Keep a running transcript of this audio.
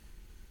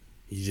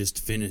You just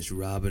finished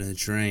robbing a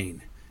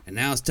train. And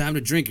now it's time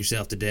to drink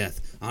yourself to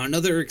death on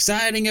another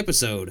exciting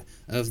episode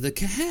of the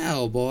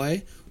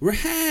Cowboy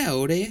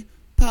Rowdy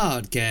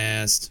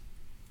Podcast.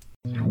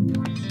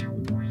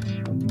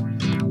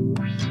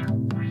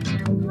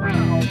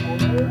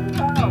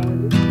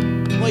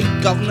 Wait,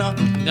 Governor.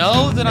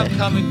 Know that I'm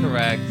coming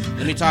correct.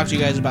 Let me talk to you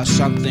guys about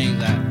something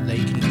that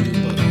you can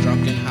do both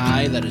drunk and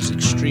high that is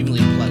extremely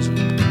pleasant.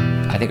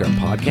 I think our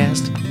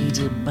podcast needs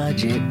a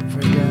budget for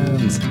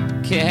guns.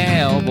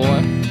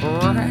 Cowboy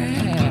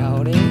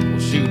Rowdy. Well,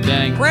 shoot,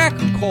 dang. Crack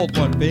a cold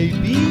one,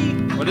 baby.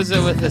 What is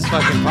it with this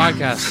fucking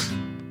podcast?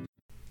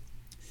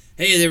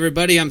 Hey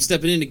everybody, I'm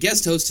stepping in to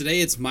guest host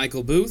today. It's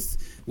Michael Booth.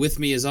 With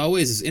me as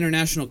always is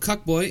international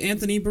cuckboy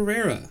Anthony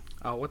Barrera.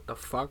 Oh, what the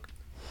fuck?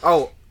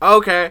 Oh,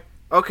 okay.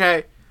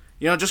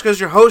 You know, just because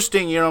you're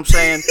hosting, you know what I'm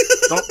saying?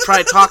 Don't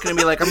try talking to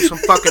me like I'm some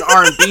fucking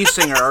R&B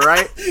singer,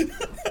 alright?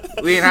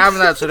 We ain't having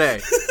that today.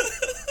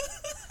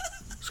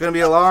 It's gonna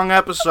be a long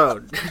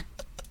episode.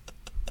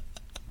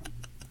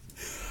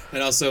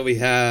 And also we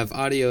have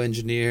audio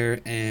engineer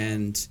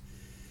and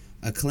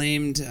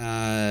acclaimed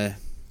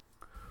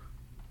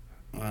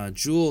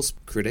Jules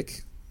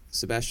critic,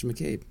 Sebastian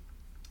McCabe.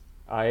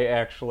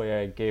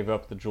 I gave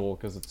up the Jewel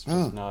because it's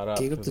just not up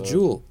gave to up the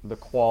Jewel. The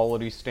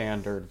quality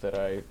standard that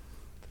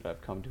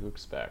I've come to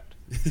expect.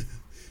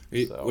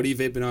 What are you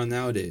vaping on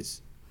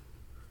nowadays?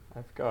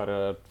 I've got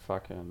a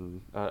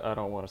fucking I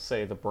don't want to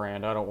say the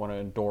brand. I don't want to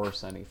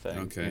endorse anything.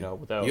 Okay.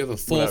 Without you have a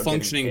full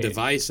functioning getting paid.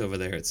 device over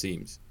there, it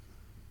seems.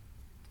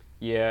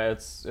 Yeah,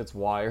 it's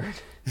wired.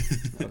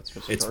 No, it's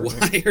just It's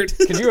charging. wired.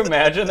 Can you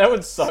imagine? That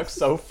would suck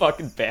so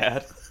fucking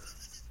bad.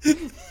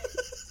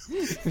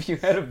 If you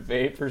had a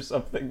vape or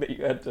something that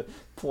you had to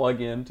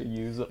plug in to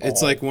use it.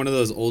 It's like one of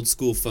those old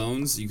school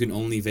phones. You can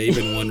only vape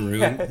in one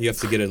room. You have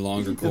to get a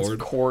longer cord.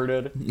 It's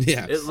corded.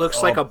 Yeah. It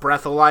looks like a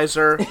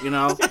breathalyzer, you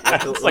know?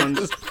 It's like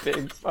this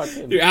big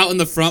fucking... You're out in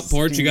the front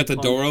porch. You got the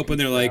door open.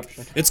 They're like,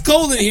 "It's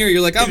cold in here."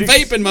 You're like, "I'm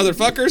vaping,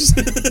 motherfuckers."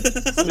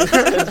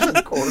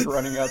 Extension cord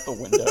running out the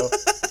window.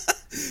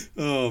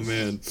 Oh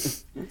man,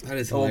 that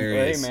is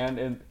hilarious. Hey man,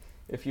 and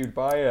if you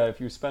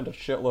spend a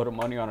shitload of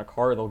money on a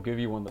car, they'll give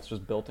you one that's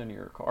just built into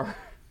your car.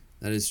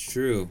 That is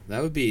true.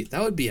 That would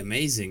be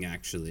amazing.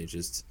 Actually,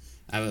 just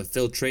have a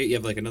filtrate. You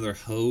have like another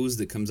hose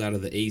that comes out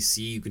of the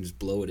AC. You can just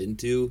blow it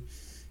into.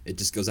 It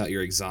just goes out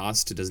your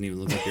exhaust. It doesn't even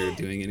look like you're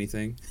doing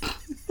anything.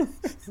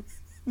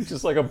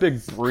 Just like a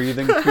big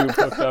breathing tube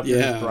hooked up Yeah.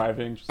 and you're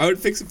driving. I would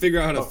figure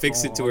out how to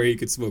fix it to where you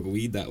could smoke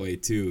weed that way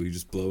too. You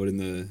just blow it in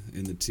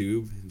the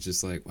tube. It's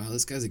just like, wow,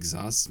 this guy's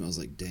exhaust smells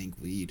like dank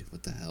weed.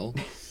 What the hell?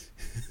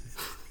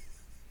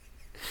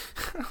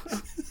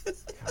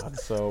 God,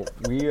 so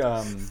we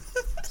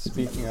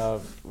speaking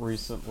of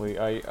recently,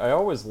 I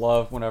always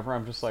love whenever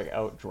I'm just like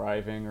out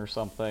driving or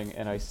something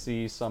and I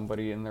see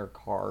somebody in their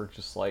car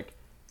just like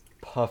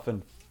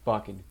puffing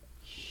fucking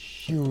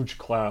huge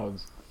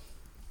clouds.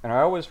 And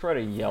I always try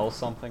to yell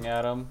something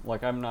at them.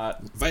 Like I'm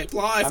not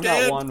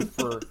one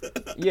for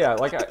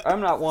I'm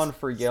not one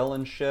for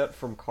yelling shit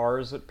from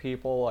cars at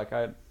people. Like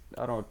I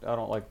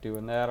don't like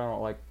doing that. I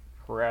don't like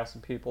harassing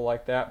people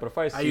like that. But if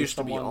I see I used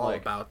someone to be all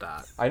like, about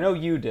that. I know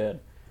you did.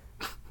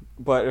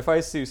 But if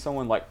I see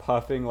someone like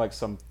puffing like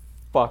some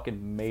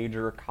fucking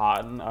major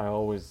cotton, I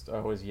always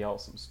yell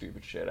some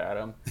stupid shit at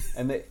them.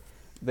 And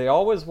they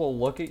always will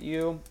look at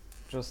you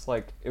just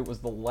like it was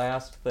the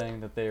last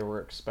thing that they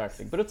were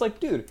expecting. But it's like,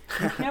 dude,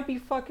 you can't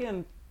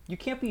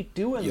be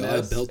doing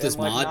this I built this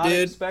and like mod, not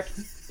dude.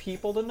 expect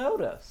people to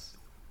notice.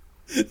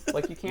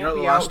 Like you can't You know,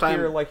 be the out last time-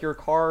 here like your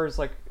car is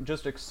like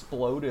just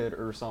exploded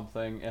or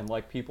something and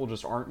like people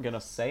just aren't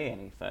gonna say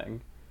anything.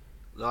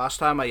 The last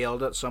time I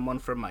yelled at someone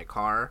from my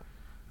car,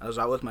 I was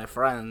out with my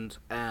friend,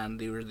 and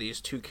there were these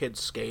two kids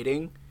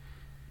skating,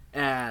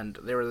 and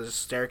there was this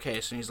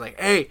staircase, and he's like,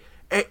 hey,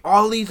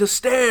 ollie the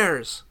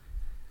stairs!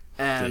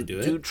 And Did I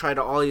do it? dude tried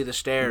to ollie the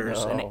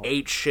stairs and No.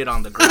 ate shit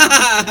on the ground.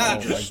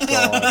 And he Oh just my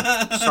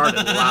god.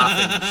 started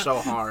laughing so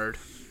hard.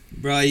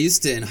 Bro,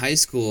 in high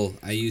school,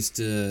 I used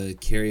to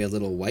carry a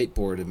little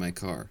whiteboard in my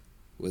car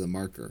with a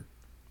marker.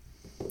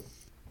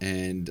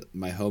 And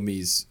my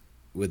homies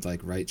would, like,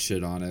 write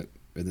shit on it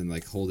and then,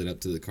 like, hold it up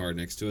to the car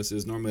next to us. It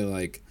was normally,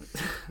 like,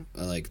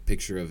 a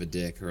picture of a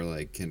dick or,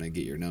 like, can I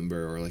get your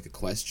number or, like, a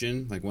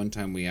question. Like, one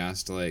time we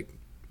asked, like,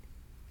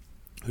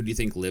 who do you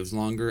think lives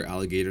longer,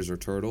 alligators or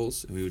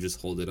turtles? And we would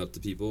just hold it up to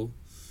people.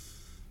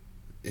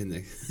 And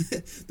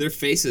their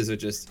faces are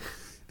just...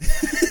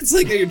 It's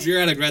like you're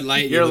at a red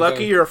light. You're look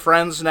lucky over. your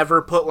friends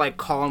never put, like,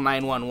 call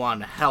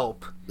 911,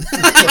 help.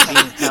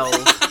 Being held.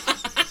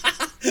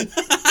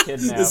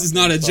 Kidnapped This is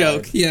not a inside.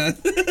 joke. Yeah.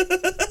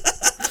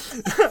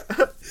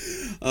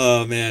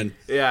 Oh man,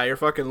 Yeah, you're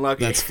fucking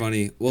lucky. that's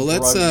funny. Well,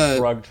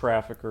 Drug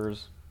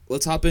traffickers.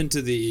 let's hop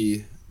into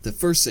the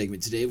first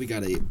segment today. We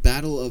got a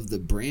battle of the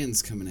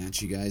brands coming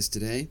at you guys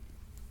today.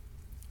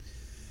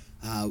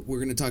 We're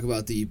going to talk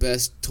about the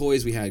best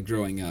toys we had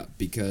growing up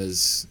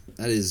because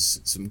that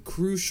is some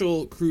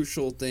crucial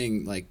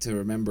thing like to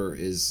remember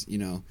is, you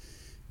know,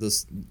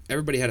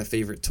 everybody had a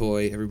favorite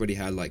toy. Everybody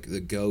had like the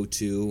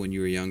go-to when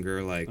you were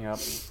younger. Like, Yep.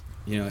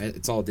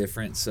 it's all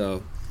different.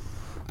 So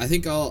I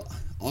think I'll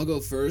go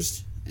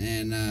first,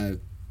 and I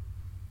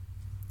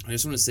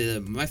just want to say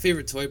that my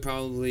favorite toy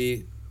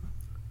probably,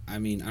 I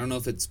don't know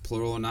if it's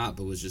plural or not,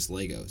 but was just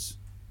Legos,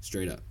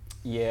 straight up.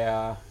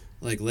 Yeah.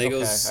 Like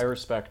Legos. Okay, I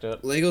respect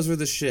it. Legos were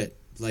the shit.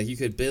 Like you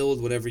could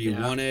build whatever you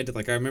wanted.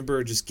 Like I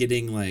remember just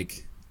getting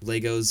like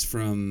Legos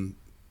from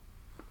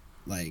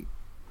like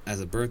as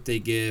a birthday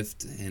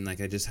gift, and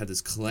like I just had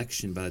this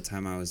collection by the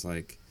time I was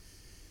like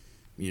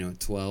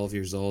 12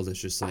 years old.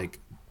 It's just like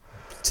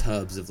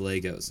tubs of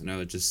Legos, and I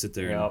would just sit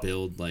there and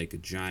build like a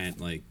giant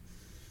like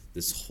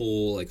this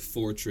whole like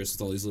fortress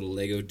with all these little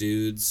Lego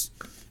dudes.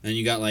 And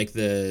you got like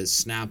the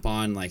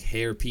snap-on like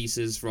hair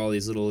pieces for all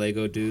these little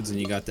Lego dudes, and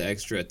you got the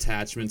extra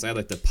attachments. I had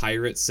like the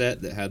pirate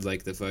set that had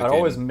like the fucking. I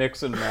always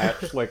mix and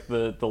match like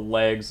the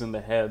legs and the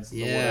heads.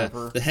 Yeah, the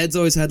whatever. The heads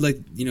always had like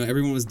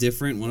everyone was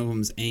different. One of them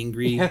was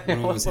angry. One of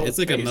them was it's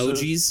like faces.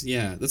 Emojis.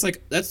 Yeah,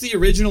 that's the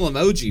original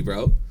emoji,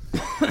 bro.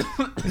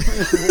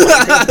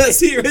 That's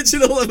the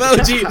original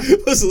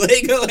emoji was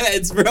Lego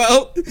heads, bro.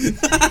 Oh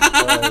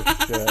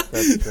shit,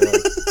 that's true.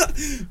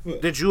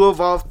 Did you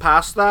evolve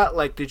past that?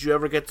 Like, did you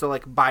ever get to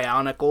like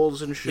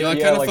Bionicles and shit? I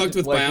Yeah, kind of like, fucked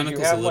with did you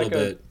Bionicles have, a little like,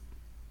 bit.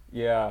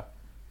 Yeah.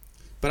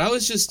 But I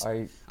was just,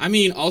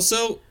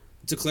 also,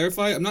 to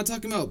clarify, I'm not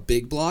talking about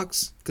big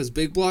blocks, because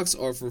big blocks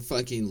are for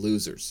fucking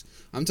losers.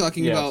 I'm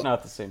talking Yeah, about... it's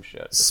not the same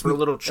shit. For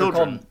little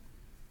children.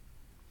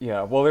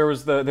 Yeah, well, there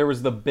was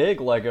the big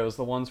Legos,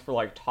 the ones for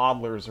like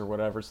toddlers or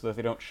whatever, so that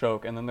they don't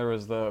choke, and then there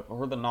was what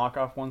were the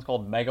knockoff ones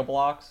called? Mega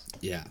Blocks.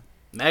 Yeah.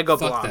 Mega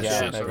Fuck Blocks. that Yeah,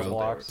 shit, Mega bro.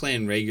 Blocks.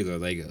 Playing regular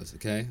Legos,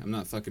 okay? I'm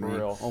not fucking... For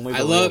real. Only I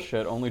the love... real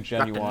shit. Only Got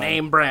genuine. the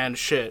name brand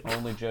shit.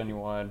 Only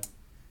genuine.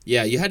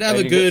 Yeah, you had to I have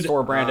had a to get good...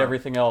 store brand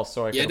everything else,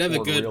 so I You could had to have a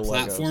afford good real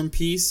platform Legos.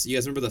 piece. You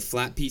guys remember the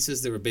flat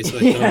pieces that were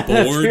basically like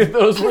Yeah, a board? dude,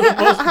 those were the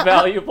most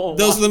valuable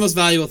Those ones. were the most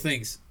valuable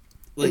things.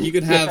 Like you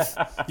could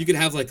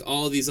have like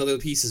all these other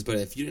pieces, but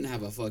if you didn't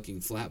have a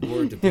fucking flat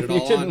board to put If it you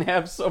all didn't on,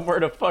 have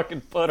somewhere to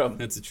fucking put them,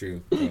 that's the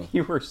truth, bro.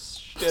 you were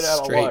shit out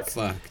of Straight luck.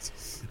 fucked.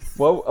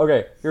 Well,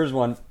 okay, here's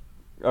one.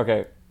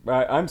 Okay,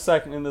 I'm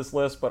second in this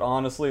list, but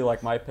honestly,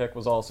 like my pick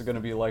was also going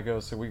to be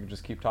Legos, so we could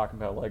just keep talking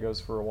about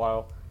Legos for a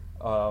while.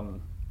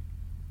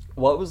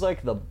 What was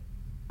like the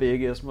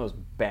biggest, most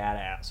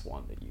badass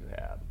one that you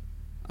had?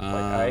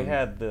 Like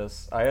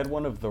I had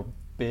one of the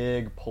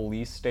big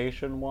police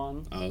station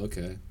one Oh,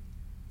 okay.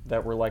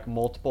 that were like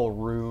multiple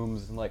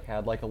rooms and like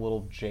had like a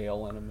little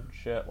jail in them and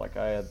shit. Like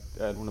I had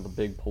one of the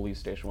big police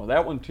station ones.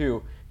 That one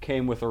too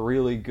came with a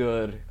really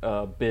good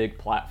big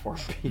platform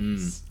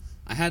piece.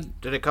 I had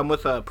Did it come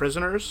with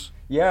prisoners?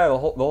 Yeah, the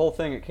whole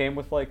thing. It came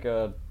with like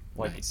a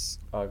nice.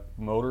 a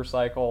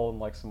motorcycle and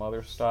like some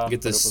other stuff. You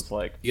get but this. it was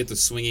like You get the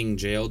swinging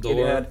jail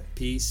door had-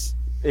 piece.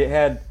 it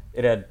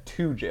had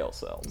 2 jail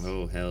cells.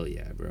 Oh hell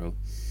yeah, bro!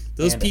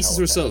 Those And a pieces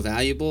were so helipad.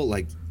 valuable.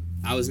 Like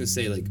I was gonna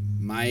say, like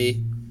my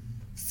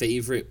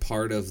favorite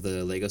part of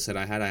the Lego set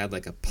I had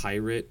like a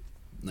pirate,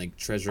 like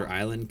Treasure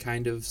Island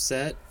kind of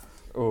set.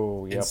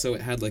 Oh yeah. And so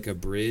it had like a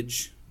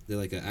bridge,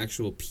 like an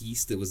actual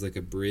piece that was like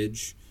a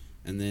bridge,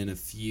 and then a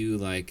few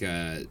like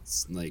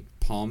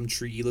palm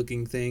tree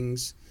looking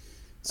things.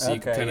 So you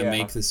could Okay, kind of yeah.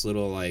 make this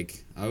little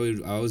like I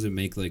always would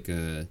make like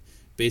a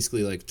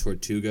basically like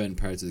Tortuga in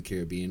Pirates of the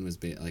Caribbean was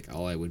like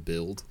all I would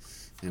build,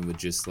 and would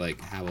just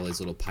like have all these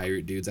little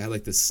pirate dudes. I had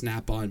like the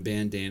snap-on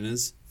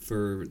bandanas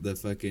for the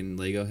fucking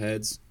Lego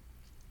heads.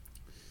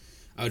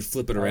 I would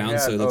flip it around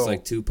so it looks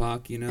like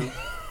Tupac, you know.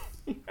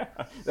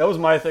 That was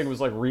my thing,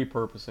 was like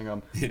repurposing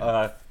them.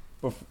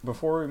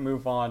 Before we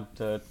move on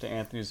to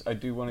Anthony's, I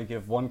do want to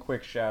give one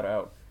quick shout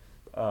out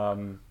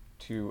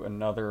to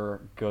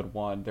another good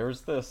one.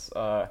 There's this,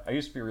 I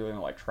used to be really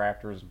into like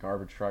tractors and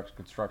garbage trucks,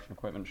 construction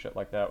equipment, shit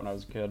like that when I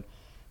was a kid,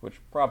 which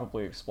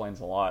probably explains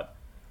a lot.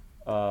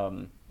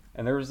 And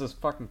there was this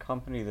fucking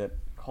company that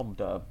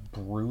called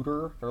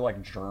Bruder. They're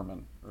like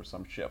German or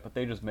some shit, but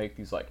they just make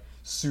these like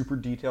super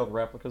detailed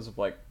replicas of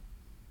like,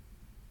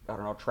 I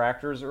don't know,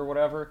 tractors or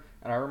whatever.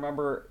 And I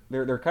remember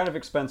they're kind of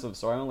expensive,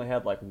 so I only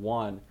had like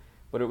one,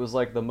 but it was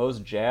like the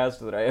most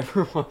jazzed that I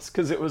ever was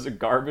because it was a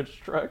garbage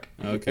truck.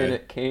 Okay. And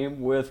it came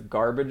with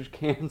garbage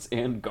cans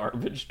and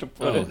garbage to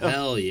put Oh in them.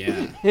 hell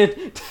yeah!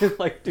 And to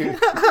like, dude,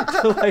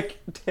 to like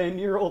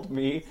 10-year-old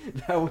me,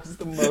 that was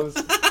the most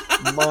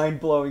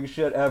mind-blowing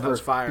shit ever.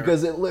 That's fire.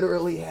 Because it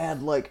literally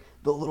had like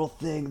the little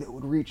thing that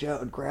would reach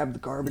out and grab the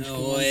garbage No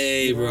cans.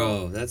 way, you know?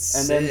 bro. That's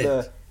And sick.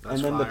 then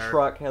the fire.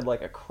 truck had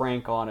like a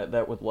crank on it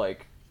that would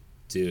like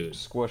Dude,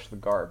 squish the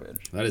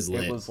garbage. that is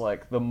lit. It was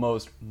like the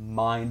most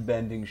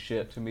mind-bending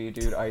shit to me,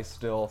 dude. I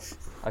wonder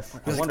I if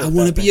wanna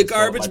that be thing a is still at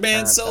garbage my man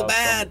parents' so house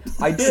bad.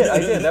 somewhere. I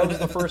did. That was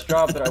the first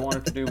job that I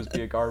wanted to do, was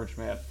be a garbage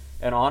man.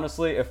 And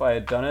honestly, if I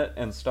had done it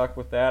and stuck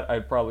with that,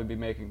 I'd probably be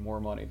making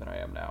more money than I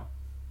am now.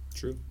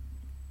 True.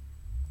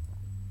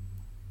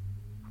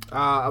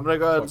 I'm gonna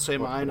go ahead and say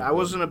mine. I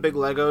wasn't a big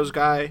Legos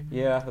guy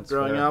Yeah, that's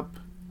growing fair. up.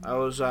 I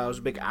was a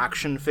big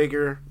action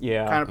figure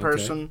Yeah, kind of okay.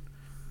 person.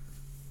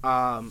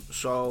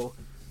 So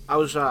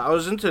I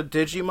was into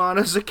Digimon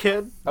as a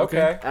kid.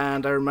 Okay.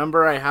 And I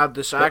remember I had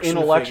this action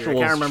figure. I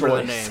can't remember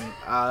the name.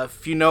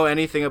 If you know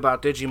anything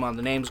about Digimon,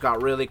 the names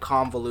got really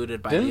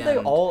convoluted by the end. Didn't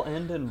they all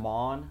end in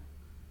Mon?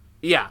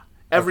 Yeah.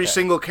 Every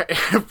single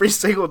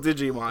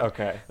Digimon.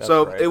 Okay. That's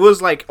so right. it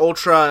was like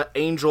Ultra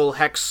Angel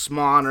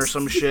Hexmon or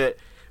some shit.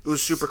 It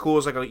was super cool. It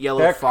was like a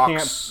yellow That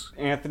fox.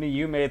 Anthony,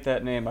 you made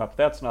that name up.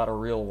 That's not a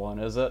real one,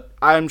 is it?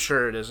 I'm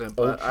sure it isn't,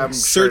 but Ultra. I'm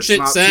Search sure it, it's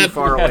not Seb. too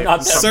far Yeah, away not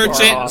from that Search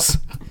something it. else.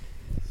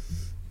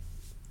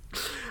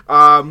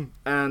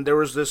 And there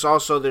was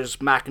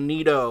there's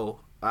Magneto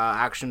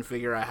action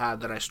figure I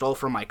had that I stole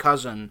from my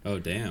cousin. Oh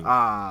damn.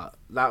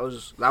 That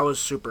was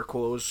super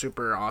cool. It was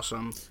super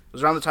awesome. It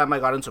was around the time I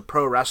got into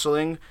pro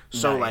wrestling,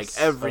 so Nice.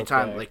 like every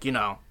time, Okay. like, you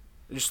know,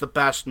 just the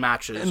best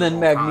matches. And then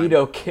of all time.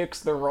 Magneto kicks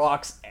the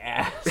Rock's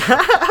ass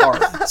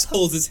hard. Just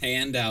holds his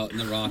hand out, and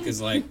the Rock is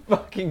like,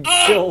 Fucking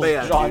kills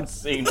Yeah, John dude.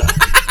 Cena.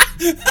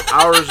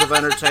 Hours of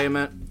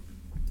entertainment.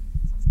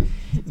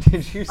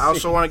 Did you see? I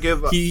also want to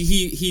give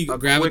he quick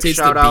gravitates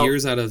the shout out.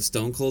 beers out of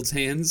Stone Cold's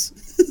hands.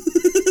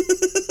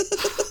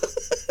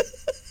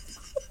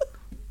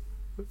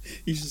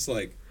 He's just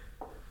like,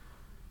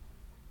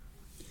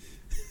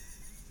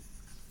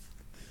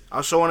 I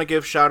also want to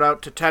give shout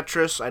out to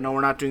Tetris. I know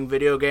we're not doing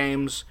video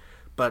games,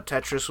 but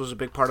Tetris was a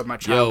big part of my yo,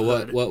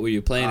 childhood. what were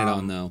you playing it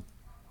on though?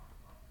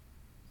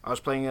 I was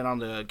playing it on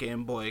the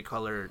Game Boy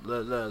Color,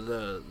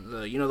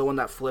 the you know, the one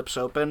that flips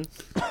open.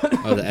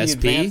 Oh, the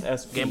SP.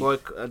 Advanced SP. Game Boy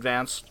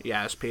Advanced,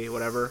 yeah, SP,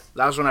 whatever.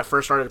 That was when I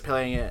first started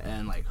playing it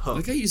and like hooked.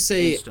 Look how you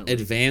say instantly.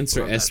 advanced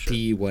or Love that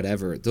SP,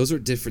 whatever. Those are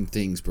different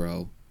things,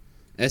 bro.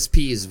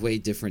 SP is way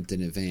different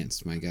than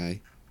advanced, my guy.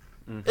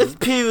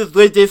 SP was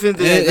way different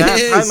than It that.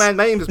 is. Hi, my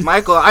name is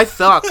Michael. I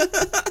suck.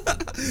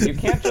 You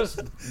can't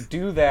just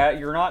do that.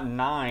 You're not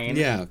 9.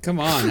 Yeah, come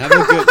on. Have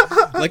a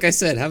good, like I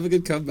said, have a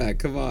good comeback.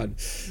 Come on.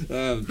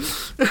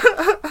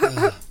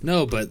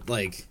 No, but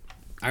like,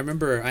 I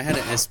remember I had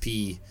an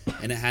SP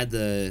and it had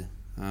the,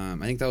 I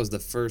think that was the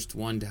first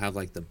one to have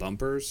like the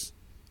bumpers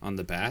on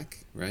the back,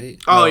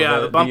 right? Oh No, yeah,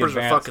 the bumpers are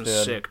Advanced fucking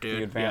did. sick, dude.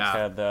 The Advance Yeah.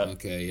 had that.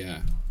 Okay,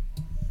 yeah.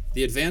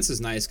 The advance is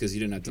nice because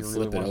you didn't have to You really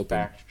flip it want to open.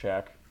 fact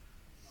check.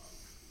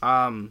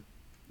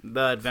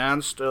 The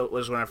Advanced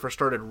was when I first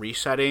started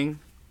resetting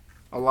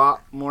a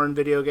lot more in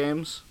video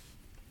games.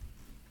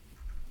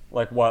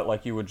 Like what?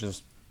 Like you would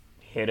just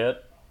hit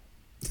it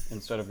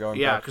instead of going.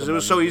 Yeah, back to because the it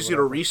was menus so or easy to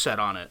whatever? reset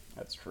on it.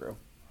 That's true.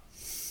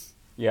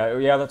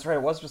 Yeah, that's right.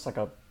 It was just like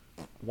a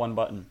one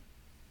button.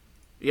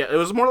 Yeah, it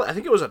was more. I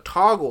think it was a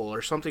toggle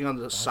or something on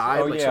the side,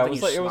 oh, like yeah, something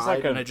you it was slide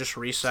like a- and it just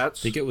resets.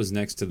 I think it was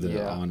next to the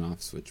Yeah.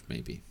 on-off switch,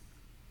 maybe,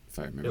 if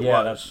I remember. It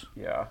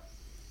Yeah,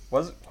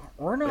 was.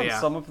 Weren't on Yeah.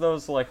 some of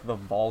those like the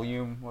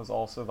volume was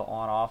also the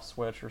on-off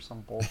switch or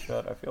some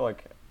bullshit? I feel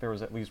like there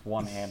was at least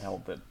one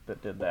handheld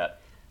that did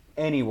that.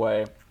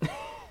 Anyway,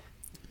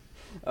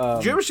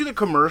 Did you ever see the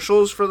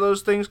commercials for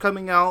those things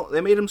coming out? They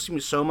made them seem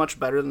so much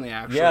better than they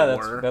actually yeah,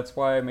 were. that's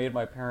why I made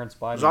my parents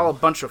buy It was me. all a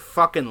bunch of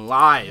fucking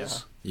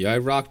lies. Yeah, I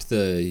rocked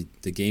the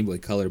Game Boy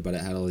Color, but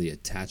it had all the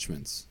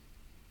attachments.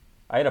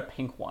 I had a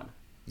pink one.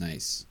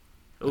 Nice.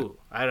 Ooh,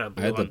 I had a I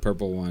blue had the one.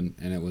 purple one,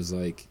 and it was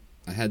like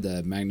I had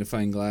the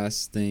magnifying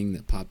glass thing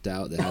that popped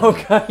out. That had, Oh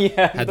the- god,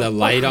 yeah. had the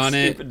light fucking on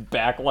it. stupid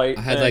backlight.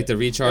 I had thing. like the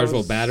That rechargeable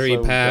was battery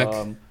so pack.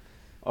 dumb.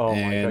 Oh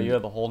my god, And- you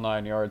had the whole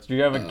 9 yards. Do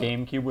you have a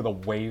GameCube with a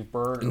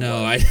Wavebird? or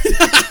No, what?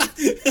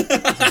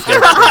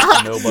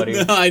 I Nobody.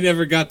 no, I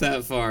never got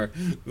that far.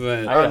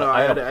 But I Oh had- no, I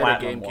I had had a a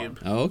platinum GameCube.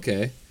 oh,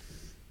 okay.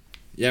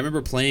 Yeah, I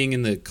remember playing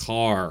in the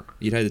car.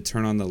 You'd had to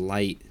turn on the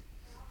light,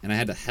 and I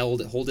had to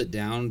hold it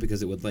down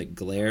because it would like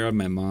glare on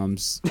my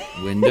mom's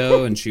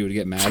window, and she would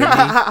get mad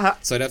at me.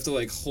 So I'd have to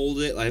like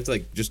hold it. I have to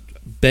like just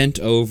bent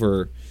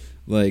over,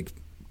 like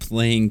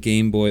playing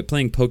playing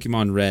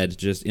Pokemon Red,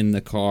 just in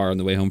the car on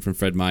the way home from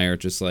Fred Meyer.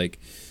 Just like,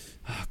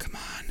 oh come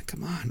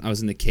on. I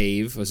was in the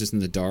cave. I was just in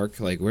the dark.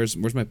 Like, where's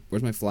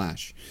my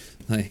flash?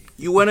 Like,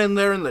 You went in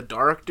there in the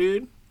dark,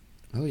 dude.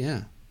 oh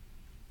yeah,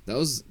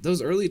 those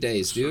early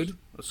days, dude.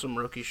 That's some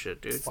rookie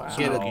shit, dude. Wow.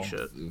 Some rookie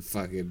shit.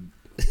 Fucking.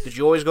 Did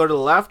you always go to the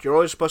left? You're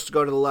always supposed to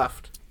go to the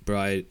left. Bro,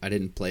 I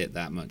didn't play it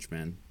that much,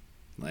 man.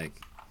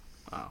 Like,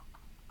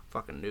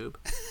 Fucking noob.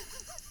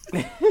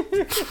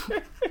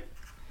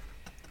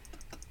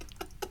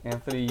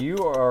 Anthony, you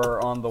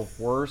are on the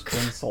worst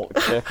insult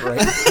kick right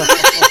now.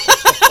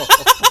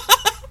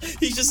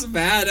 he's just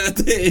mad at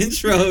the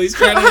intro. He's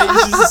he's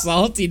just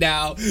salty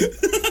now.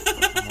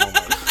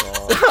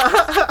 Oh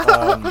my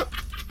god.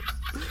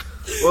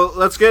 Well,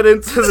 let's get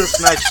into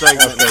this next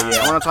segment. Okay, man. yeah,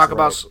 I want to talk right.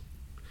 about.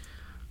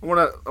 I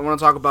want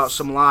to talk about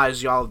some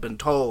lies y'all have been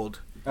told.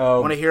 I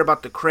Oh, want to hear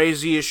about the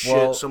craziest shit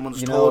Well,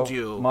 someone's you told know,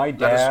 you. my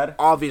that has dad-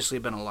 obviously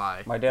been a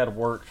lie. my dad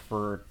worked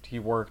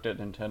at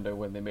Nintendo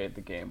when they made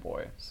the Game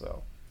Boy,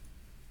 so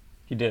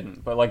he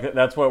didn't. But like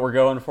that's what we're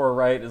going for,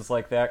 right? Is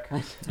like that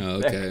kind of. Oh,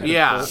 that okay. kind of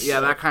Yeah, bullshit. yeah,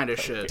 that kind of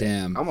shit.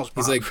 Damn. I almost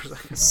He's bought like, it for a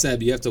second.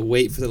 Seb, you have to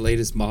wait for the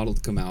latest model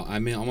to come out. I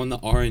mean, I'm on the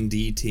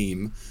R&D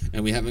team,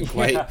 and we haven't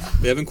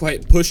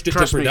quite pushed it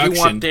Trust to me, you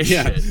production. want this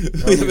yeah, shit.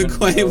 we haven't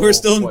quite. We're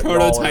still in What y'all are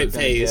prototype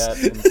gonna phase. get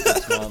in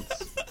 6 months.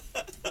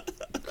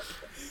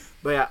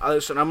 But yeah,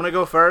 listen, I'm gonna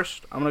go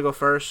first.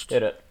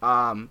 Hit it.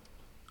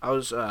 I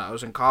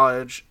was in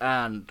college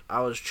and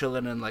I was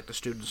chilling in like the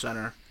student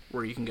center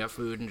where you can get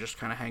food and just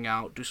kind of hang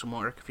out, do some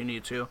work if you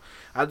need to.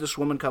 I had this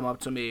woman come up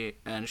to me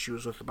and she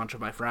was with a bunch of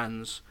my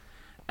friends,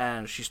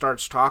 and she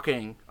starts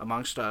talking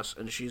amongst us,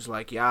 and she's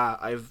like, "Yeah,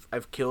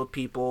 I've killed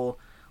people,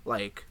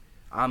 like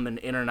I'm an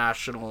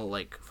international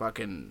like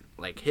fucking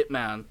like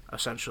hitman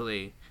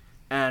essentially."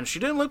 And she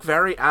didn't look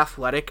very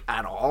athletic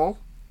at all,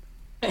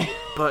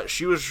 but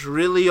she was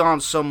really on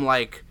some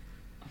like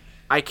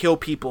I kill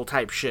people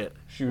type shit.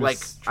 She was Like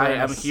trying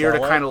I'm to here to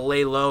sell it? kind of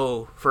lay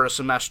low for a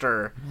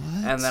semester,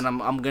 and then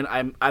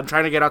I'm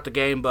trying to get out the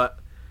game. But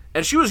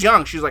and she was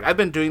young. She's like, I've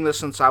been doing this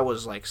since I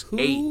was like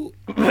 8.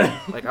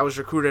 Like I was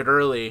recruited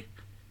early,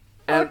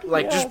 and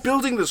like just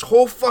building this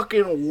whole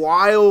fucking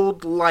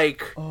wild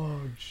like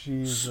Oh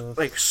Jesus!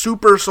 like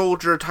super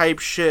soldier type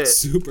shit.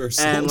 Super And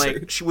soldier.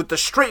 like she with the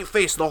straight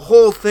face, the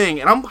whole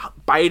thing, and I'm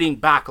biting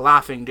back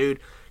laughing, dude,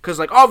 because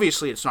like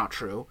obviously it's not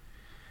true.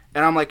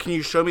 And I'm like, can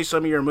you show me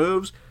some of your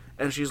moves?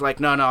 And she's like,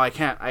 no, I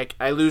can't.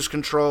 I lose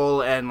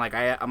control, and like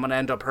I'm gonna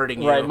end up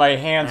hurting you. Right, my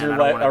hands and are, I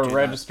don't wanna do that.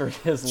 registered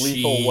as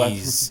lethal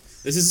weapons.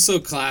 Jeez. This is so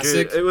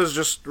classic. Dude, it was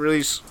just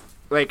really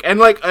like, and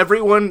like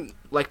everyone,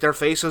 like their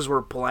faces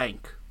were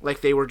blank,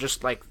 like they were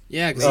just like,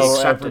 Yeah, because Oh,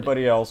 accepted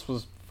everybody else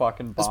was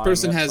fucking. this buying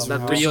person it has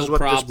somehow. This real is what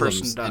this problems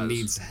person does. and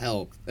needs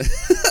help.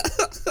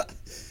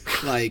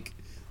 Like,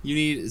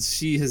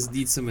 she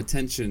needs some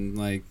attention.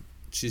 Like,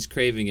 she's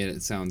craving it.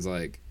 It sounds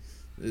like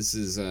this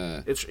is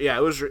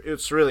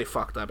it's really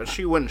fucked up, and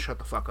she wouldn't shut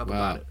the fuck up wow.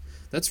 about it.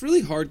 That's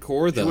really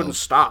hardcore, though. wouldn't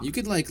stop. You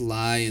could like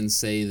lie and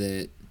say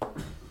that,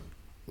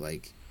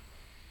 like,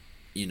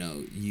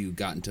 you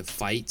got into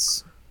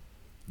fights.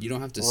 You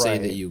don't have to say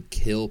Right. that you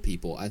kill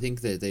people. I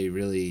think that they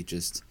really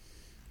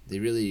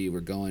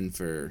were going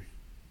for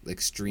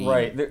extreme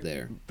Right,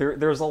 there.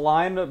 There's a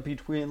line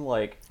between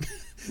like,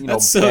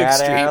 That's so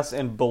badass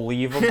and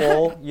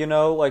believable.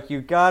 Like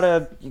you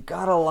gotta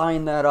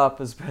line that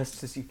up as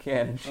best as you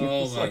can. And she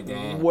Oh was my like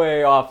God.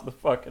 way off the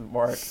fucking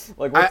mark.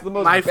 Like what's the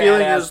most My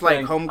feeling badass is like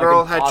thing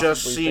Homegirl I had can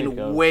just possibly seen think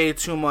of? way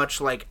too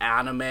much like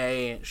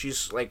anime.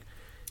 She's like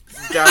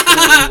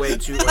definitely way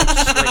too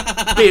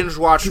like binge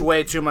watched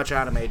way too much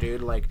anime,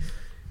 dude. Like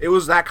it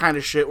was that kind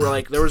of shit where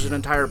like there was an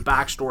entire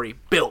backstory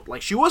built.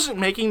 Like she wasn't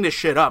making this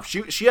shit up.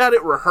 She had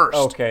it rehearsed.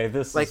 Okay,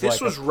 this Like is this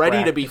like was a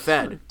ready to be practice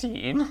fed.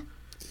 routine.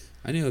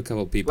 I knew a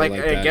couple people Like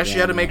like I that. guess she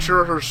had to growing make up.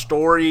 sure her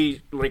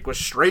story like was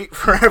straight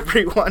for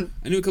everyone.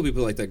 I knew a couple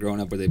people like that growing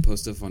up where they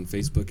post stuff on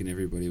Facebook and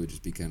everybody would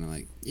just be kind of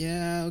like,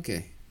 yeah,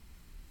 okay.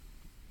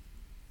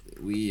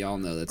 We all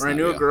know that's Or I not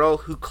knew real. a girl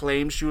who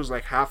claimed she was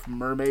like half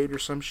mermaid or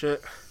some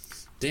shit.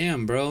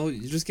 Damn, bro,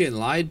 you're just getting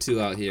lied to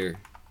out here.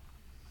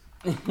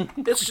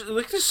 It's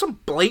like there's some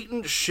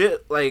blatant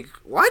shit. Like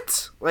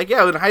what? Like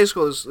yeah, in high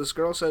school, this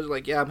girl says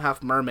like, yeah, I'm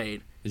half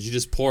mermaid. Did you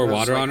just pour It's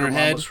water like on her mom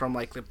head? was from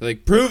like the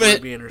Like, prove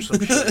it. Caribbean or some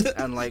shit,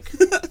 and like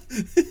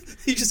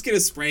You just get a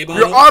spray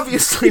bottle. you're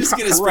obviously You just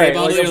get a not- spray Right,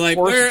 bottle. like, You're of like,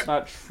 course where? it's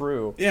not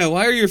true. Yeah,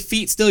 why are your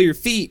feet still your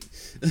feet?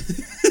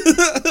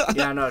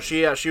 Yeah, no,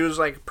 she was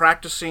like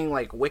practicing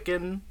like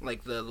Wiccan,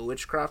 like the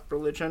witchcraft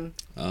religion.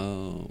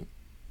 Oh,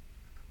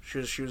 She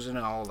was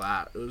into all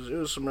that. It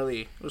was some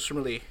really.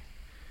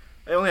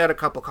 I only had a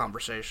couple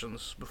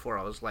conversations before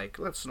I was like,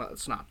 let's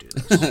not do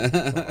this.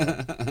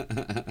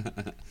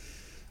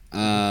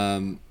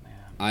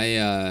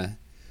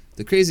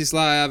 The craziest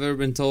lie I've ever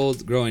been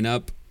told growing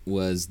up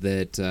was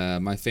that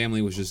my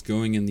family was just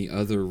going in the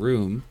other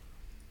room,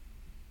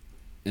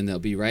 and they'll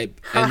be right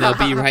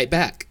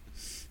back.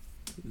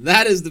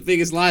 That is the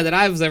biggest lie that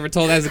I was ever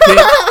told as a kid.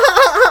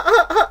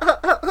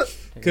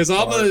 Because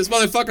all of those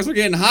motherfuckers were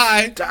getting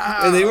high,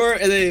 and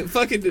they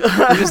fucking were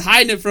just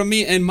hiding it from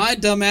me, and my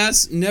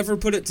dumbass never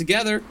put it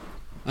together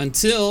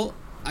until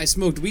I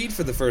smoked weed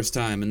for the first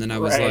time, and then I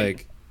was Right.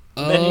 like,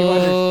 oh. Then you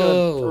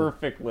understood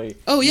perfectly.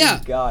 Oh, yeah.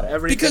 You got it.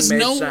 Everything Because made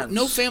no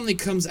sense. family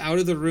comes out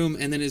of the room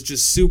and then is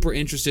just super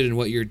interested in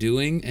what you're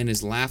doing and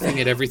is laughing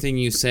at everything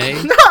you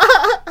say.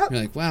 You're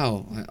like,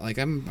 wow, like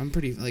I'm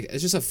pretty like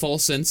it's just a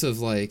false sense of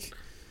like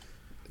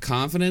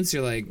confidence.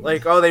 You're like,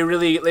 oh, they're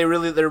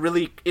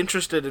really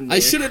interested in me. I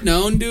should have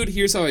known, dude.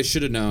 Here's how I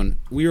should have known.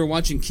 We were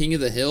watching King of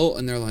the Hill,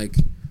 and they're like,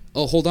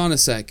 oh, hold on a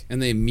sec.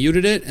 And they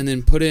muted it and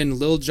then put in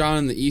Lil Jon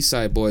and the East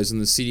Side Boys in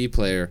the CD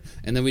player.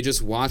 And then we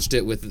just watched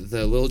it with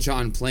the Lil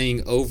Jon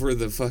playing over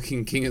the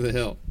fucking King of the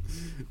Hill.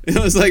 It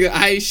was like,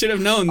 I should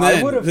have known then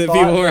I would have that thought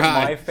people were that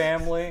high.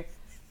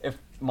 if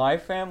my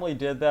family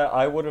did that,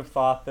 I would have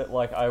thought that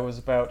like I was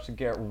about to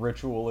get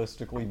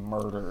ritualistically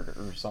murdered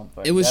or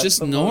something. It was That's just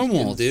the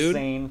normal, most dude.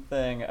 Insane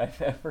thing I've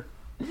ever.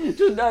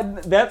 Just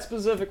that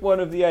specific one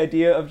of the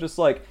idea of just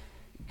like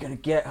gonna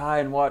get high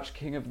and watch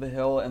King of the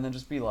Hill and then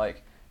just be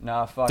like,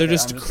 nah, fuck. They're it,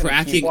 just I'm just gonna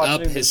cracking keep up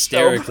watching this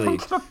show."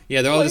 hysterically.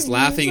 Yeah, they're all just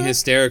Playing laughing music.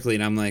 hysterically,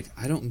 and I'm like,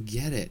 I don't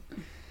get it.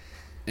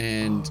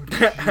 And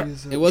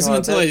Jesus, it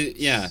wasn't God, until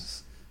that-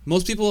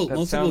 most people that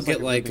get sounds like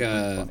it would be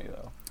really funny,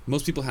 though.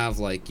 most people have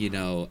like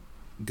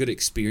good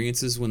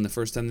experiences when the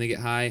first time they get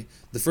high.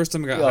 The first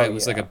time I got Oh, high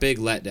was like yeah. a big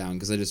letdown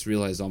because I just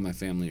realized all my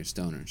family are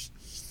stoners.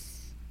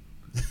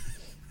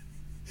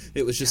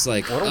 It was just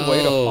like, What a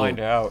way to find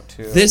out,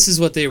 too. This is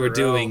what they were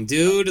For real. doing,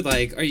 dude.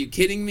 Like, are you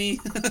kidding me?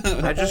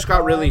 I just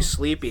got really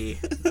sleepy.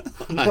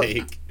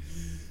 Like,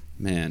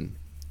 man.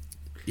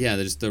 Yeah,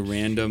 there's the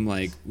random,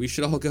 like, we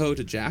should all go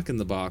to Jack in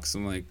the Box.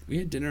 I'm like, we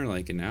had dinner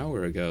like an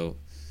hour ago.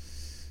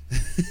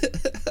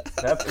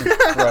 That's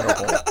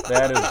incredible.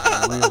 That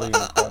is really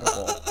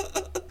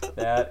incredible.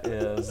 That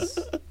is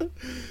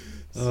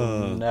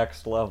some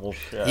next level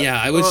shit.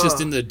 Yeah, I was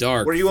just in the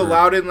dark. Were you for-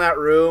 allowed in that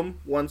room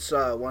once it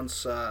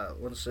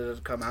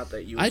had come out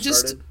that you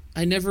started?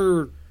 I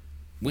never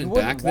You went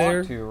wouldn't back there.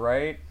 want to,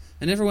 right?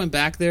 I never went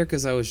back there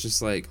because I was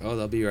just like, oh,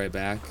 they'll be right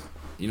back.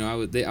 You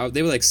know, they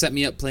would like set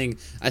me up playing.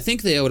 I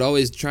think they would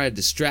always try to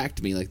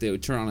distract me. Like they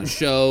would turn on a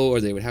show, or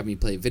they would have me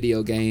play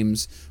video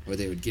games, or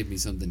they would give me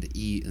something to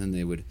eat, and then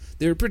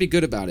they were pretty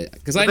good about it.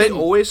 Because Did they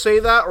always say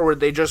that, or would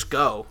they just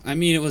go? I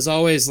mean, it was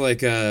always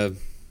like,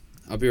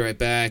 I'll be right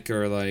back,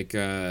 or like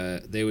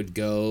they would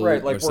go, Right,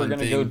 or like we're something.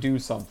 gonna go do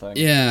something.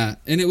 Yeah,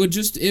 and it was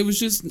just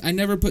I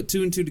never put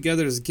two and two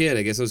together as a kid.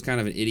 I guess I was kind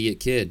of an idiot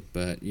kid,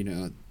 but you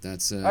know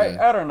that's.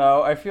 I don't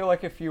know. I feel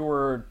like if you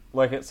were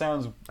like, it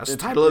sounds. That's the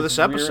it's- title of it's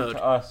this weird episode.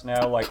 to us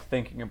now, like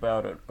thinking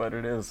about it, but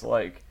it is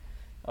like,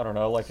 I don't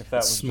know, like if that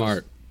was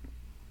smart.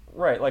 Just,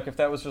 right, like if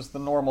that was just the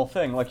normal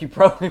thing, like you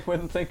probably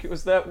wouldn't think it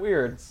was that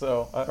weird.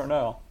 So I don't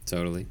know.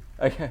 Totally.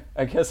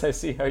 I guess I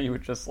see how you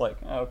would just like,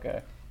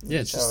 okay.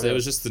 Yeah, it's just how it it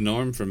was is. just the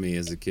norm for me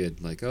as a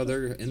kid. Like, oh,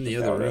 they're in the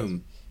Just other how it is.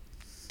 room.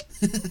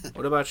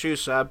 What about you,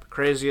 Seb?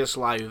 Craziest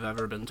lie you've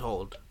ever been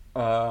told?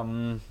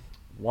 One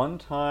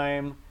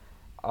time,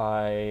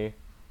 I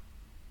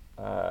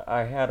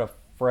had a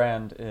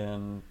friend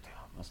in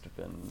must have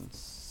been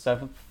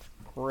 7th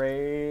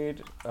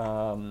grade,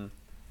 or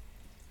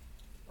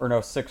no,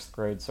 6th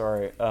grade.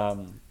 Sorry,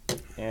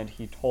 and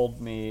he told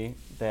me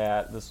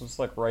that this was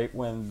like right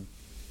when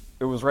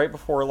it was right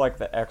before like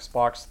the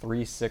Xbox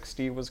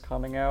 360 was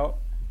coming out,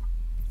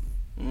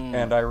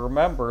 and I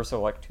remember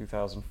so like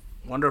 2004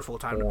 Wonderful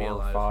time to be or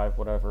alive. 5,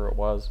 whatever it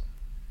was.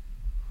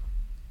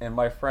 And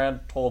my friend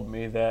told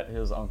me that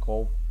his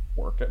uncle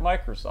worked at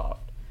Microsoft.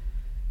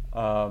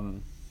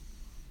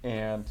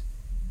 And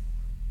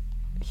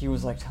he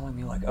was like telling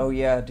me like, oh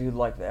yeah, dude,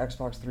 like the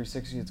Xbox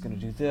 360, it's going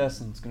to do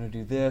this, and it's going to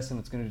do this, and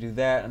it's going to do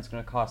that, and it's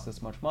going to cost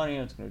this much money,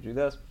 and it's going to do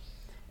this.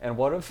 And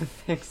one of the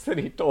things that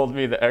he told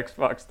me the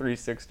Xbox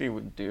 360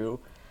 would do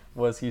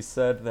was he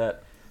said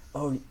that,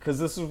 oh, because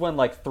this is when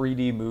like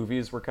 3D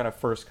movies were kind of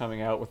first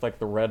coming out with like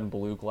the red and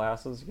blue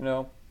glasses, you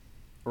know,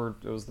 or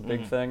it was the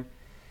big thing.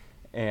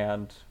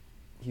 And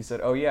he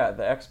said, oh yeah,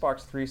 the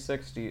Xbox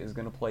 360 is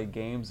going to play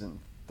games in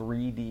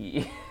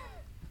 3D.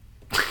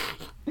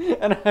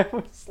 And I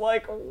was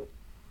like,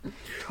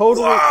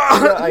 totally,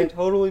 yeah, I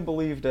totally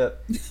believed it.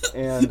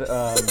 And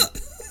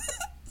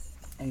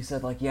he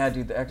said like, yeah,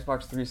 dude, the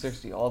Xbox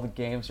 360, all the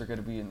games are going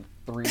to be in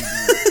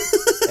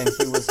 3D. And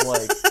he was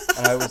like,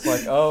 and I was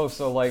like, oh,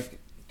 so like,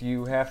 do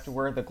you have to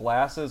wear the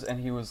glasses? And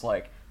he was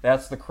like,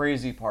 that's the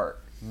crazy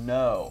part.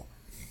 No.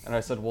 And I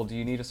said, well, do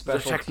you need a The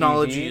special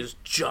technology TV? has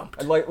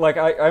jumped.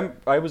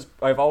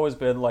 I've always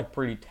been like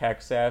pretty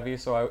tech savvy,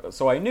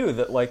 so I knew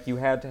that like you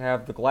had to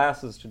have the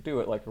glasses to do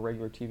it, like a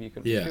regular TV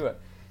couldn't Yeah. do it.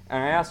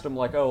 And I asked him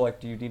like, oh, like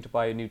do you need to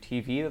buy a new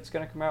TV that's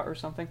gonna come out or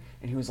something?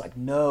 And he was like,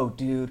 no,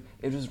 dude,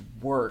 it just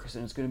works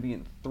and it's gonna be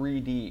in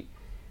 3D.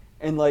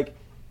 And like,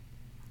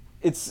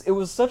 it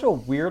was such a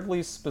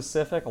weirdly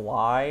specific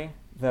lie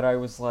that I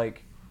was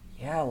like,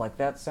 yeah, like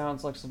that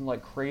sounds like some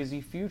like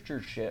crazy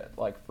future shit,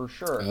 like for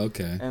sure.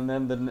 Okay. And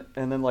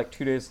then like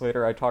 2 days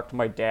later, I talked to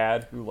my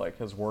dad, who like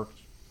has worked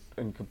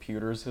in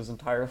computers his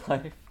entire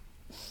life,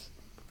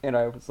 and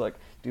I was like,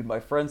 dude, my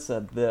friend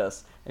said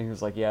this, and he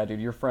was like, yeah, dude,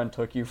 your friend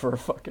took you for a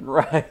fucking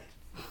ride.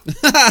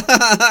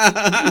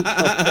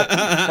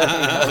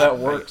 How that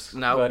works,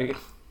 No. buddy.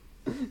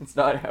 It's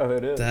not how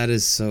it is. That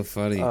is so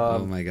funny.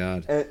 Oh my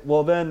god.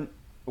 Well then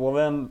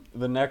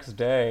the next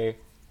day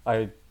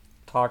I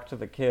talked to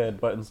the kid,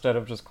 but instead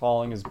of just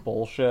calling his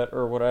bullshit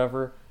or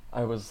whatever,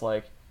 I was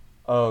like,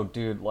 oh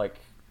dude, like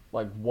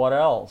what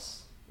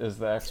else is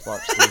the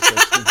Xbox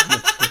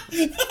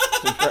 360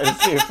 to try to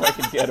see if I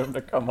could get him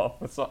to come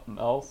up with something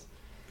else.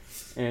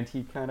 And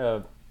he kind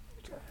of,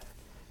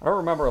 I don't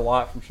remember a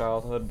lot from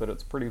childhood, but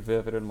it's pretty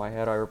vivid in my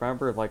head. I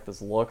remember like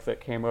this look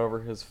that came over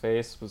his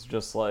face was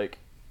just like,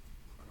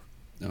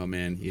 Oh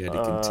man, he had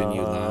to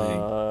continue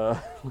lying.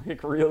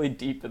 like really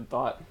deep in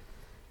thought.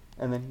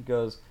 And then he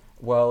goes,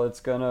 well,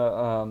 it's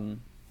gonna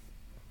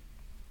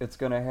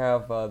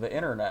have the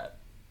internet.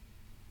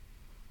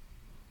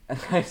 And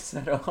I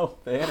said, oh,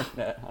 the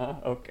internet, huh?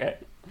 Okay.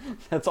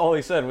 That's all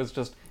he said was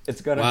just,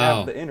 it's gonna Wow.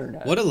 have the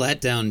internet. What a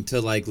letdown to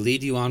like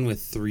lead you on with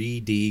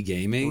 3D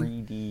gaming.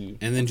 3D.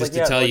 And then It's just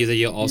like, to tell like, you that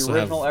you'll also the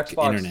have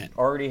original Xbox internet.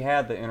 already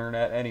had the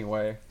internet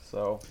anyway,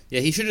 so.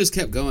 Yeah, he should have just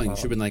kept going. He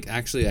should have been like,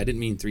 actually, I didn't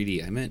mean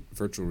 3D. I meant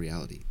virtual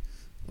reality.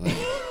 Like,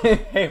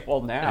 Hey,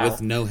 well now.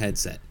 with no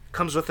headset.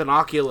 Comes with an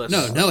Oculus.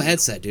 No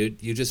headset,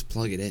 dude. You just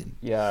plug it in.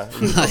 Yeah.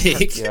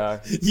 Like, Yeah.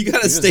 you gotta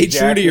You just stay true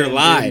jack to it your into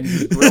lie.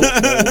 your drill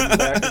hole in the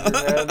back of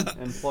your head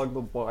and plug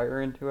the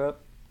wire into it.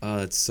 Oh,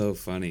 that's so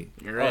funny.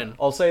 You're in.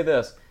 I'll say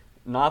this.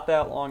 not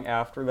that long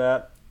after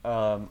that,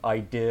 I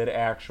did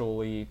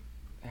actually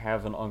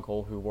have an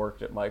uncle who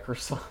worked at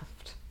Microsoft.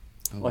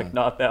 Oh, Like, wow.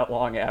 not that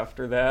long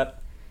after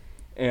that.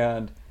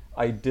 And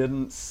I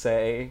didn't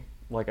say,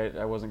 like,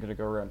 I wasn't going to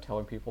go around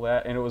telling people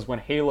that. And it was when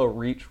Halo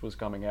Reach was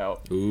coming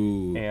out.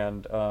 Ooh.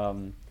 And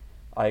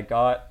I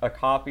got a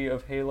copy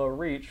of Halo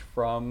Reach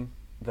from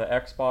the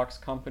Xbox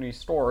company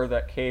store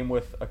that came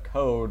with a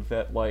code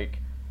that, like,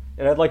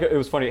 it had, like, it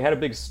was funny, it had a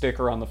big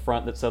sticker on the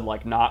front that said,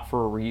 like, not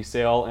for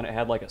resale, and it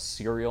had, like, a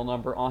serial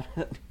number on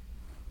it.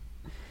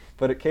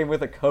 But it came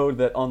with a code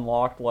that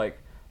unlocked, like,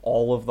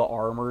 all of the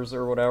armors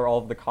or whatever, all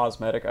of the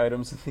cosmetic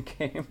items in the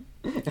game.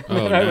 And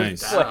Oh, I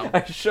nice. was, like,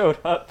 I showed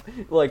up,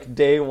 like,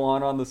 day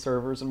one on the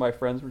servers, and my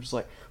friends were just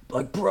like,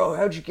 bro,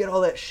 how'd you get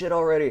all that shit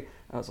already?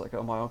 I was like,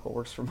 oh, my uncle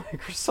works for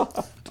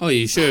Microsoft. Oh,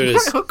 you should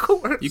have. Uncle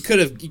works. You could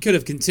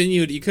have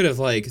continued. You could have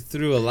like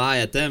threw a lie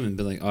at them and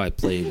been like, "Oh, I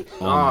played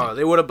all Oh, night.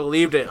 they would have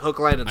believed it. Hook,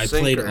 line, and I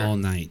sinker. played all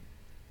night."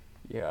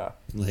 Yeah.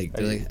 Like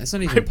they're like, "That's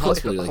not even played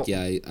possible." You're all- like,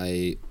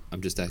 "Yeah,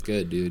 I'm just that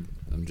good, dude.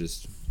 I'm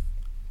just."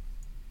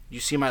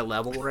 You see my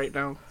level right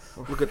now?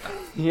 Look at that.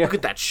 Yeah. Look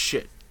at that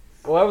shit.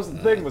 Well, that was the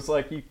thing, was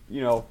like, you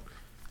know,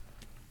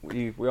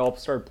 we all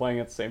started playing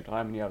at the same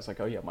time, and yeah, I was like,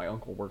 oh yeah, my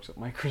uncle works at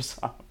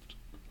Microsoft.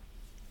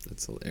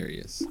 That's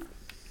hilarious.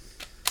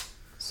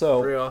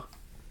 So, Real.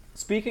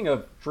 speaking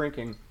of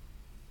drinking,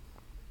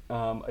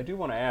 I do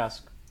want to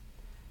ask,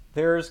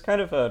 there's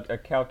kind of a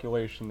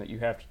calculation that you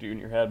have to do in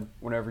your head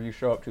whenever you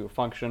show up to a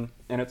function,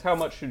 and it's how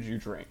much should you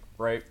drink,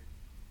 right?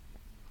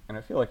 And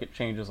I feel like it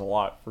changes a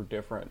lot for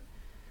different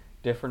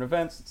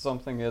events. It's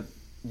something that,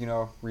 you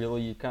know,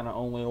 really you kind of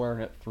only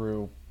learn it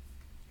through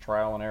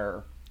trial and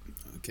error.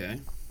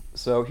 Okay.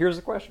 So here's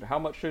the question: how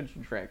much should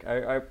you drink?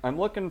 I'm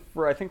looking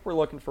for. I think we're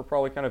looking for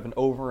probably kind of an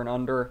over and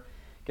under.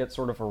 Get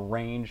sort of a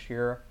range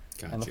here.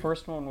 And the Gotcha.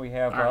 first one we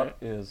have All up right.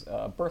 is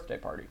birthday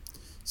party. How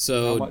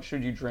So much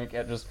should you drink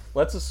at just?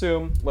 Let's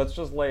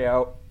just lay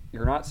out.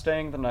 You're not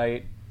staying the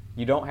night.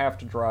 You don't have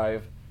to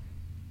drive,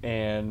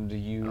 and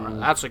you.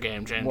 That's a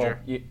game well,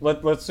 changer.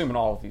 let's assume in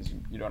all of these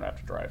you don't have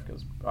to drive,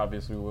 because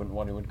obviously we wouldn't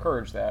want to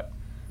encourage that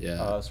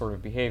yeah, sort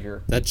of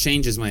behavior. that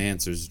changes my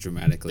answers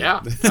dramatically. Yeah,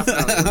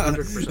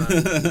 definitely.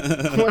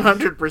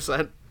 100%.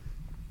 100%.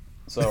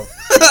 So,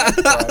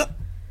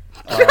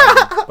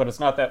 but it's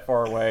not that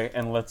far away,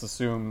 and let's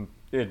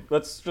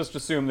just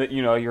assume that,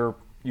 you know,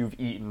 you've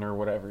eaten or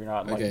whatever. You're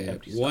not like Okay.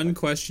 empty One stomach.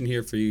 question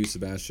here for you,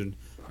 Sebastian: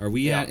 are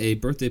we Yeah. at a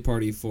birthday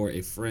party for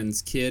a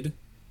friend's kid,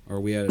 or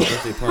are we at a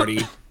birthday party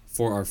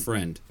for our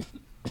friend?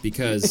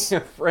 Because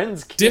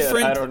Friends, kid,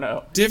 different I don't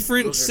know.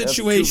 different Those are- that's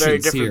two situations very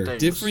different here, things.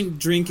 different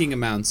drinking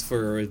amounts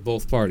for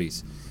both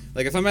parties.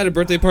 Like if I'm at a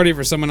birthday party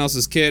for someone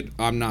else's kid,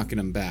 I'm knocking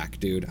them back,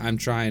 dude. I'm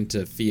trying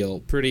to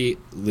feel pretty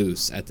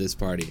loose at this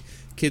party.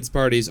 Kids'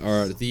 parties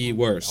are the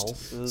worst.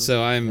 Else's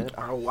So I'm kid.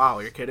 Oh, wow,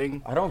 you're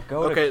kidding? I don't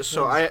go. Okay, to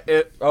so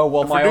kids. Oh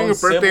well, if my we're doing own a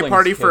birthday siblings'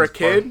 party for a kids'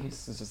 kid?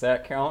 parties, does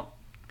that count?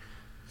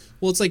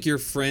 well, it's like your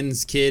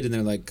friend's kid, and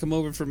they're like, "Come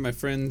over for my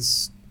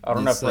friend's." I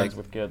don't have It's friends like,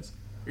 with kids.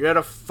 You're at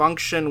a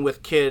function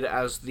with kid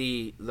as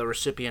the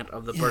recipient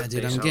of the Yeah,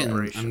 birthday dude,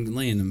 celebration. I'm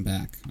laying them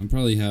back. I'm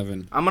probably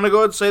having. I'm gonna go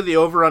ahead and say the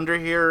over/under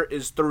here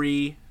is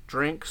 3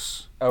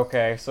 drinks.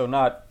 Okay, so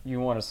not you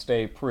want to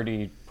stay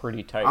pretty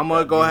tight. I'm gonna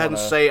then. go You ahead and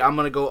wanna- say I'm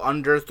gonna go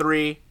under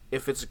 3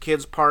 if it's a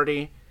kid's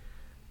party.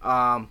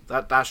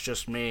 That's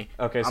just me.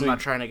 Okay, I'm so not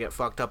you- trying to get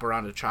fucked up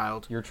around a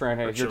child. You're trying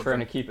or to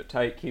children. keep it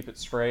tight, keep it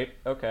straight.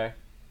 Okay,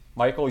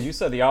 Michael, you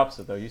said the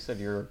opposite though. You said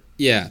you're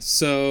Yeah, putting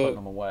so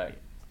them away.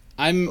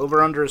 I'm.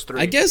 Over/under is 3.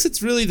 I guess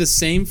it's really the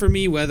same for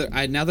me. Whether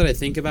now that I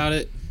think about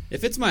it,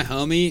 if it's my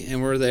homie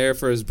and we're there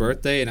for his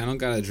birthday and I don't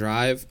gotta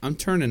drive, I'm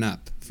turning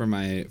up for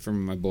my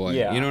boy.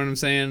 Yeah. You know what I'm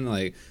saying?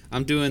 Like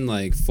I'm doing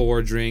like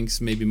 4 drinks,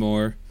 maybe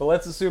more. But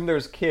let's assume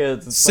there's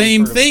kids. It's some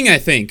Same sort of- thing, I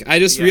think. I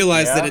just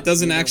realized Yeah, that it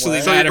doesn't either actually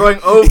way. So you're matter. going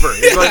over.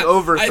 You're going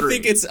over 3. I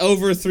think it's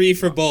over 3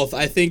 for both.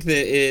 I think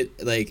that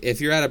it, like,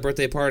 if you're at a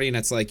birthday party and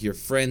it's like your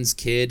friend's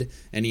kid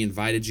and he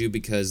invited you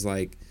because,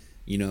 like,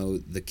 you know,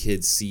 the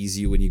kid sees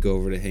you when you go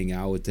over to hang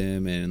out with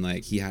him and,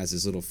 like, he has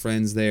his little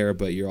friends there,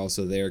 but you're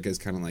also there because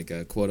kind of like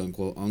a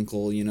quote-unquote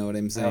uncle, you know what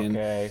I'm saying?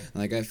 Okay.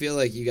 Like, I feel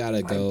like you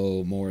gotta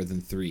go more than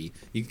 3.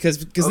 Because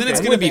then Okay. it's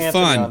I'm gonna with be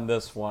Anthony fun. on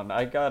this one.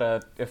 I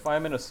gotta, if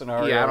I'm in a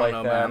scenario Yeah, I don't like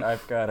know, that, man.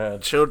 I've gotta.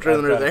 Children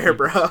I've are gotta there, keep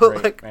bro. it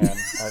straight, Like- man,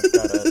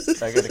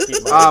 I gotta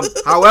keep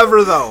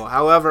my.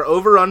 However,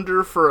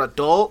 over/under for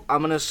adult,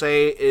 I'm gonna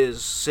say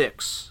is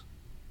 6.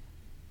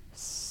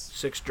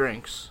 6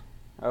 drinks.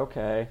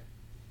 Okay.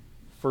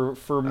 For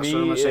That's what I'm me,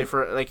 gonna say.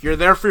 For like, you're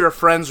there for your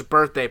friend's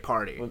birthday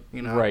party,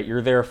 you know, right?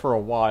 You're there for a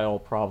while,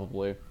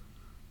 probably.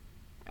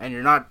 and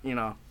you're not, you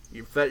know,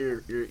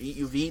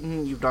 you've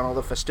eaten, you've done all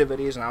the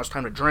festivities, and now it's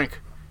time to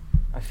drink.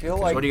 I feel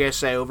So like. what do you guys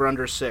say?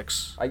 Over/under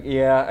 6.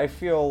 I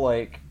feel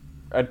like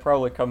I'd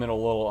probably come in a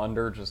little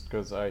under just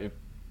because I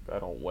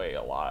don't weigh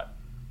a lot,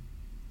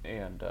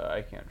 and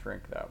I can't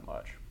drink that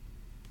much.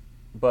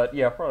 But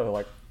yeah, probably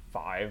like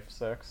 5,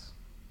 6,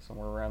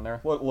 somewhere around there.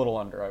 Little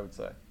under, I would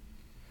say.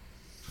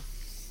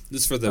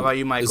 This for the, How about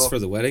you, Michael? This for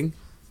the wedding?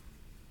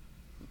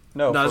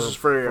 No, this is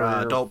for your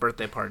your- adult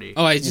birthday party.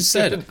 Oh, I You just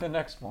skipped said into the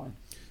next one.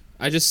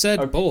 I just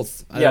said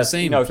both. I Yes, was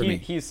saying no, for he, me.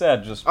 he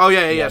said just. Oh,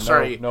 yeah,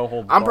 sorry. No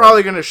hold. I'm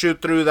probably going to shoot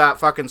through that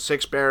fucking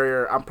 6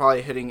 barrier. I'm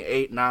probably hitting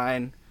 8,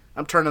 9.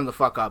 I'm turning the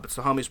fuck up. It's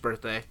the homie's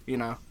birthday, you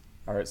know.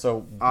 All right,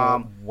 so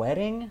Um,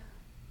 wedding.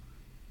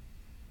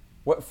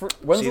 When's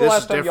See, the this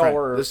last is time y'all different.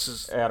 were This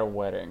is- at a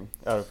wedding?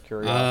 Out of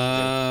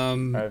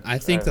curiosity. I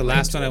think the I've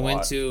last been one I to a went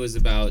lot. to was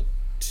about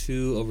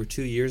over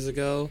 2 years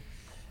ago,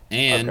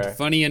 and Okay.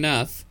 funny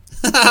enough,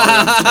 this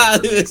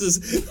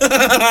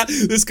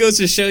goes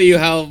to show you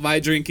how my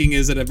drinking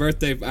is at a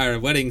birthday or a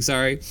wedding.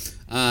 Sorry,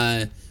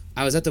 I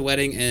was at the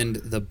wedding and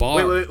the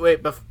bar. Wait.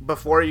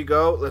 Before you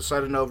go, let's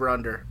set an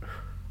over-under.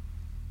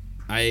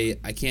 I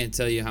can't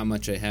tell you how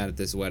much I had at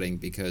this wedding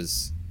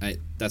because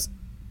that's.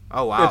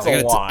 Oh, wow. It's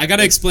a lot. I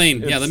gotta explain.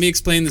 Yeah, It's- let me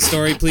explain the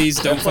story, please.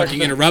 Don't That's like fucking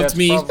the- interrupt that's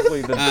me.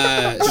 probably the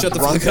Shut the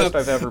fuck drunkest up.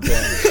 I've ever been.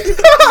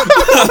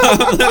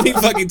 Let me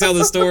fucking tell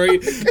the story.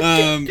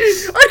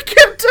 I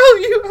can't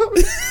tell you.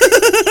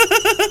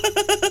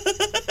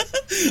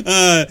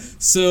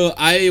 So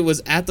I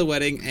was at the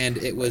wedding, and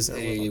it was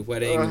a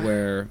wedding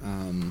where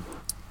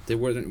they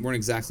weren't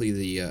exactly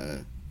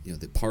the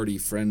the party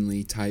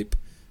friendly type.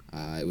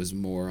 It was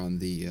more on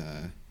the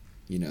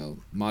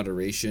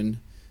moderation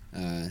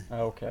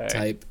Okay.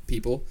 type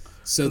people.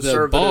 So the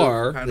Conservative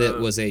bar kind that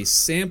of- was a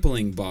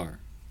sampling bar.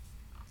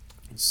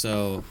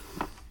 So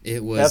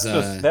it was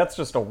That's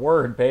just a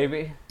word,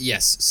 baby.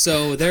 yes.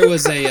 So there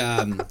was a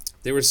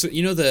there were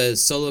the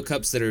solo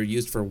cups that are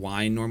used for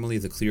wine normally,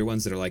 the clear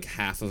ones that are like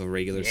half of a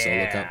regular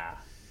solo cup.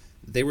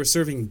 They were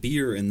serving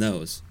beer in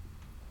those.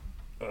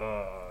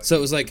 So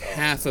it was like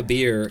half a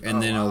beer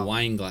and then a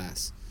wine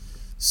glass.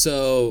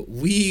 So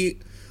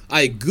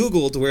I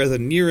Googled where the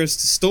nearest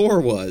store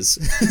was.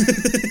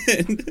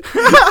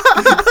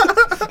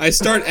 I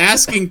start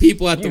asking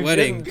people at the You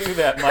wedding. didn't do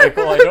that,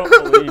 Michael. I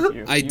don't believe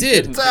you. I You did.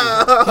 didn't do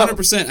that.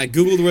 100%. I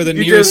Googled where the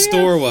You nearest did?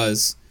 store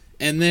was.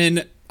 And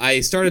then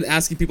I started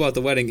asking people at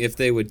the wedding if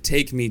they would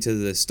take me to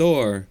the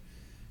store.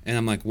 And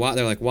I'm like, why?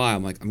 They're like, why?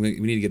 I'm like, we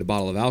need to get a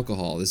bottle of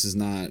alcohol. This is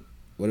not,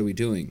 what are we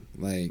doing?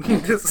 Like,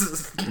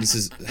 this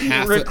is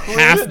half Recruited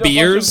a bunch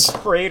beers.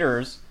 of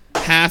traitors.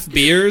 Half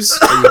beers?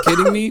 Are you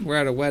kidding me? We're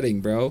at a wedding,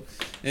 bro.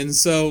 And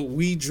so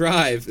we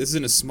drive. This is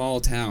in a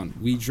small town.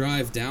 We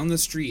drive down the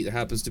street. There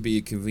happens to be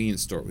a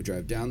convenience store. We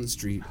drive down the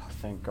street.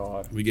 Thank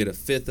God. We get a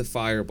fifth of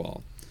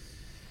Fireball.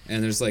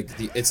 And there's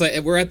it's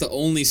like we're at the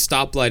only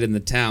stoplight in the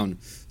town.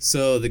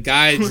 So the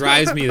guy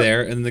drives me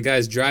there, and the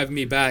guy's driving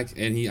me back,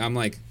 and I'm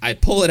like, I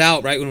pull it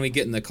out right when we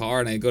get in the car,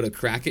 and I go to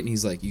crack it, and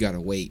he's like, you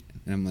gotta wait.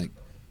 And I'm like,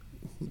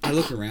 I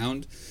look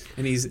around,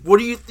 and he's, What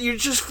are you're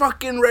just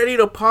fucking ready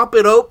to pop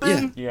it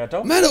open? Yeah,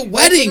 don't. I'm at a don't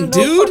wedding, put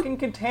in no dude. fucking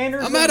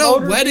containers I'm in at a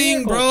motor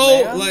wedding, vehicles,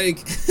 bro. man. Like,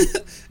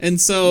 and You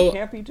so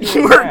can't be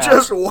doing We're that.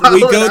 just wild.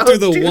 we go through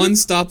the dude. one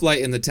stoplight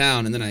in the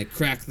town, and then I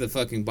crack the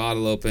fucking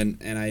bottle open,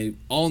 and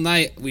all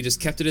night we just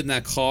kept it in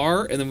that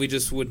car, and then we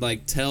just would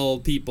like tell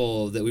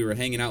people that we were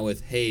hanging out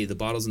with, hey, the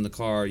bottle's in the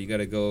car, you got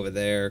to go over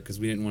there, because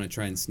we didn't want to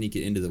try and sneak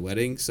it into the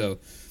wedding. So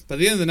by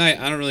the end of the night,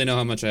 I don't really know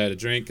how much I had to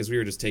drink, because we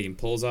were just taking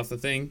pulls off the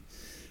thing,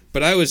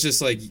 but I was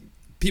just like,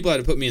 people had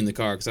to put me in the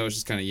car, because I was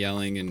just kind of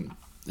yelling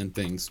and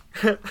things.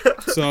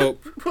 So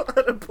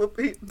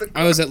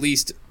I was at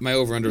least, my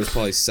over-under was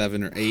probably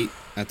 7 or 8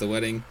 at the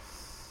wedding,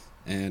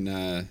 and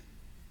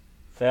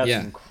That's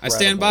yeah, incredible. I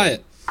stand by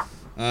it.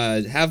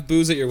 Have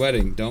booze at your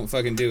wedding. Don't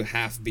fucking do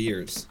half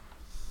beers.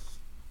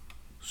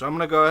 So I'm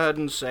gonna go ahead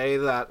and say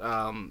that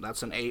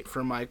that's an 8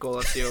 for Michael.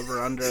 That's the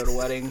over under at a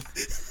wedding.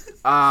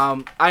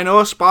 I know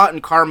a spot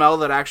in Carmel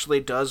that actually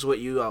does what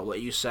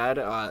you said.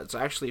 It's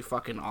actually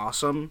fucking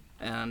awesome,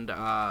 and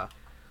I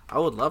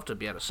would love to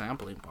be at a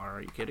sampling bar.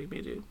 Are you kidding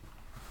me, dude?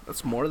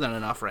 That's more than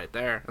enough right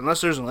there.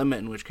 Unless there's a limit,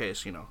 in which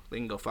case, they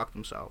can go fuck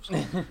themselves.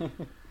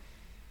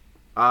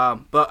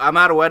 But I'm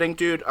at a wedding,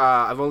 dude.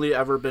 I've only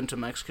ever been to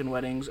Mexican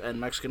weddings, and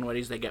Mexican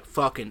weddings, they get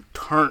fucking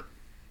turnt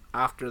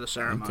after the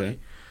ceremony. Okay.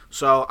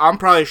 So I'm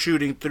probably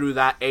shooting through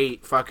that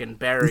 8 fucking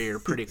barrier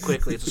pretty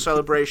quickly. It's a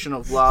celebration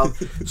of love,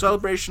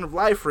 celebration of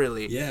life,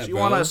 really. Yeah, so you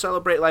bro. want to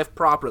celebrate life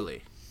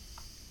properly.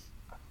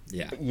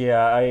 Yeah.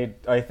 Yeah,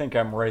 I think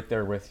I'm right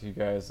there with you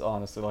guys,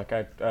 honestly. Like,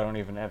 I don't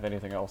even have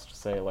anything else to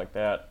say like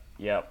that.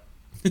 Yep.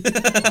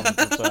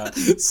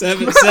 100%.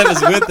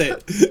 Seven's with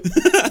it.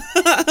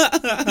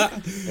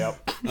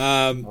 Yep.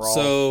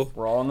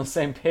 We're all on the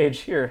same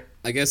page here.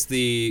 I guess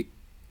the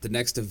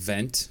next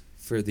event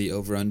for the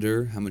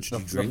over-under, how much did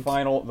you The drink?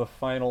 final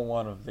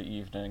one of the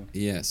evening.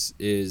 Yes,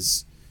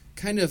 is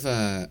kind of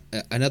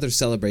another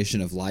celebration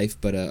of life,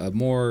 but a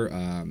more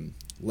a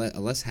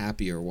less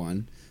happier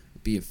one.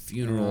 It'd be a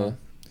funeral.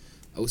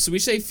 Oh, so we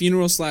say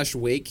funeral /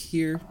 wake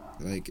here.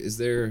 Like, is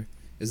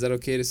that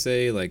okay to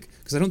say? Like,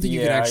 because I don't think you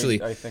can Yeah,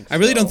 actually. I think I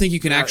really so. don't think you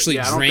can actually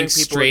yeah, I don't drink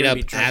think people are straight gonna up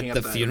be drinking at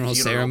the funeral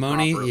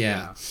ceremony. proper,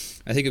 Yeah.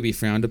 I think it'd be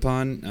frowned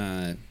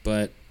upon.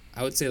 But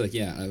I would say, like,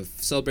 yeah, a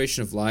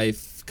celebration of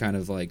life, kind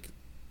of like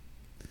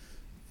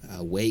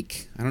a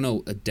wake. I don't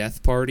know, a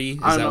death party. Is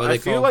I that don't know. what they I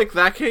feel call? like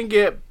that can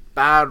get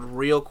bad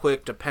real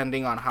quick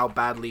depending on how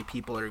badly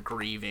people are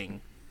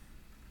grieving.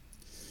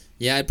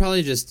 Yeah,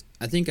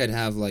 I think I'd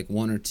have like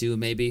one or two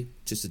maybe,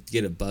 just to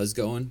get a buzz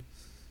going.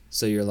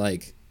 So you're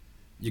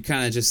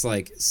kind of just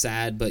like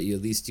sad, but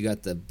at least you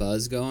got the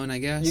buzz going, I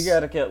guess. You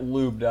gotta get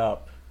lubed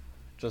up,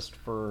 just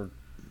for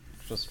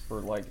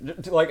like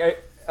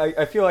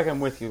I feel like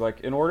I'm with you. Like,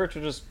 in order to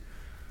just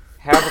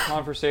have a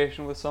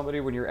conversation with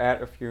somebody when you're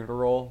at a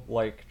funeral,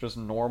 like just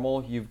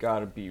normal, you've got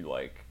to be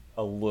like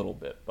a little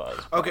bit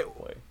buzzed. Okay.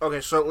 Probably.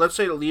 Okay. So let's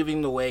say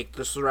leaving the wake.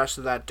 This is the rest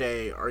of that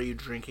day. Are you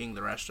drinking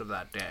the rest of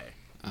that day?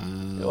 I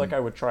feel like I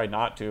would try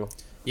not to.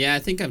 Yeah, I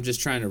think I'm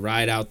just trying to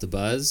ride out the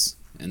buzz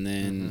and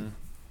then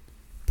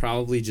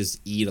probably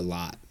just eat a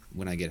lot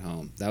when I get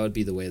home. That would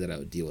be the way that I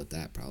would deal with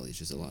that. Probably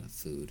just a lot of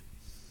food.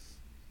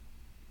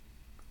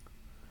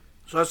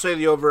 So let's say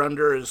the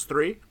over/under is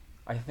 3.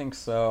 I think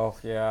so.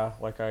 Yeah.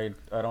 Like I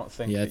don't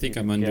think. Yeah, I that think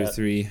you I'm can under get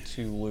 3.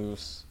 Too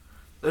loose.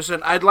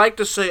 Listen, I'd like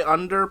to say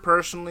under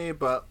personally,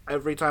 but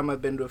every time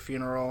I've been to a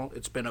funeral,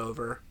 it's been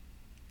over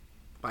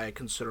by a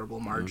considerable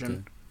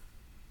margin.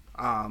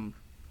 Okay.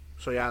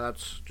 So yeah,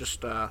 that's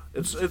just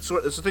it's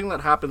a thing that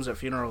happens at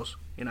funerals,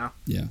 you know.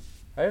 Yeah.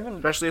 I haven't.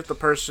 Especially if the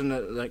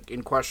person like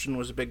in question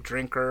was a big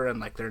drinker and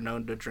like they're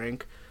known to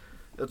drink.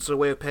 It's a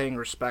way of paying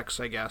respects,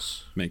 I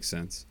guess. Makes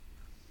sense.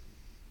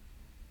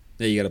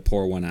 Yeah, you got to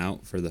pour one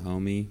out for the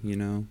homie, you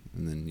know,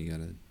 and then you got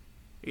to...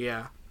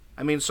 Yeah.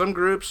 I mean, some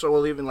groups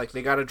will even, like,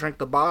 they got to drink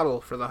the bottle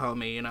for the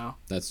homie, you know?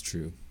 That's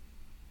true.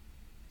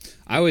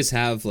 I always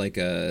have, like,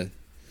 I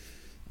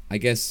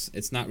guess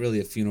it's not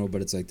really a funeral,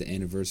 but it's like the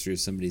anniversary of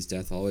somebody's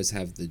death. I always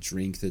have the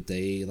drink that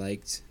they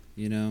liked,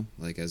 you know,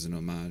 like as an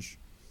homage.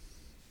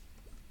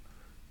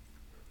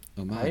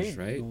 Homage,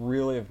 I right?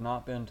 really have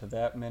not been to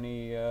that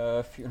many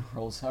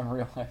funerals, I'm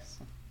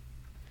realizing.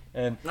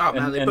 And, Oh,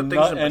 man, and, they and put things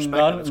none, in and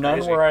perspective. It's none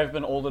crazy. where I've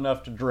been old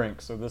enough to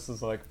drink, so this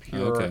is like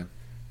pure... okay.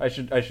 I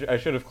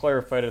should have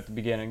clarified at the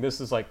beginning. This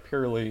is like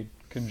purely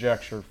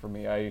conjecture for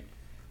me. I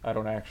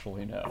don't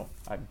actually know.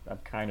 I'm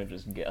kind of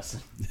just guessing.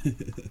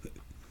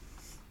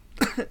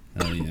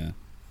 Hell yeah.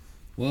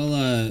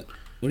 Well,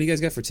 what do you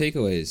guys got for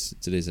takeaways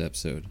today's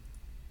episode?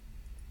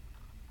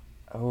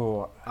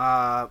 Oh,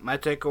 My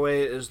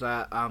takeaway is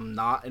that I'm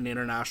not an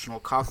international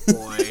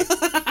cockboy.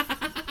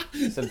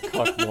 I said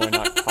cuck boy,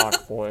 not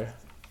cock boy.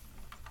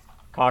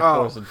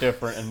 Cock boys are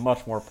different and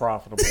much more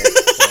profitable.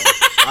 So.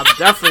 I'm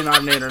definitely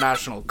not an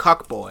international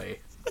cuckboy.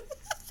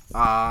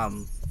 I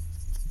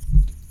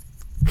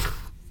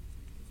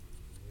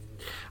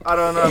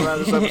don't know, man.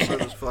 This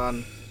episode is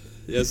fun.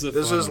 Yes,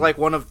 This is like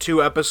one of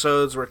 2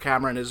 episodes where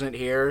Cameron isn't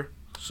here,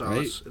 so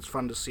Right. it's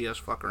fun to see us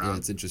fuck Yeah, around.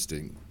 it's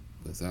interesting.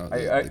 Without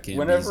I the Cam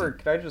whenever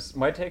Beasley. can I just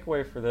my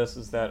takeaway for this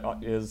is that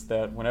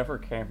whenever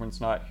Cameron's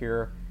not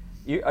here,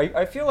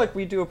 I feel like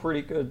we do a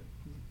pretty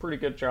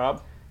good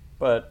job,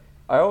 but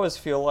I always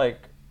feel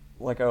like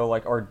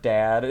our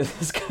dad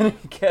is gonna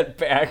get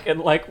back and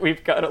like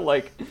we've got to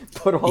like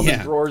put all the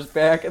drawers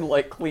back and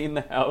like clean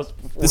the house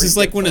before This he is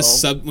like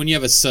gets home. when you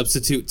have a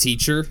substitute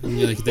teacher and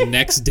you're like the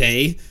next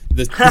day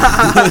the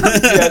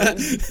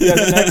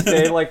next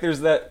day, like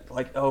there's that,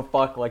 like, oh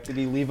fuck, like did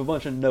he leave a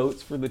bunch of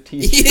notes for the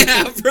teacher?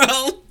 Yeah, bro.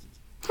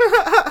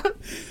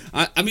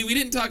 I mean, we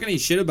didn't talk any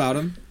shit about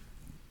him.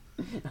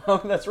 Oh,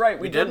 that's right,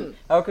 we didn't.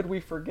 How could we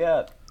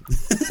forget?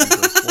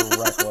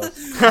 We're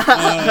reckless.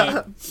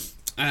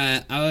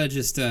 I would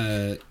just,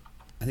 I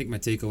think my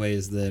takeaway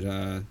is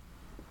that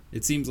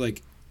it seems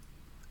like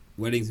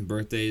weddings and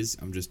birthdays,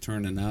 I'm just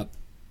turning up,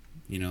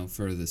 you know,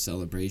 for the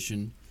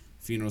celebration.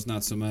 Funerals,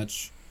 not so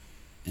much.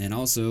 And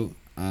also,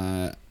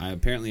 I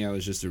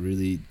was just a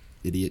really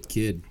idiot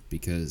kid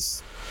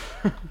because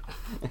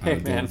I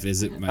would go and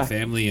visit my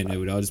family and it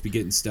would all just be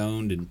getting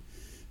stoned and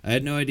I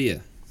had no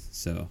idea.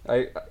 So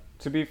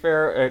To be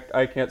fair,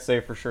 I can't say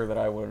for sure that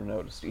I would have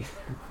noticed either.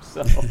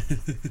 So,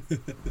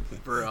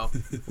 For real.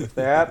 with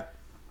that,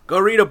 Go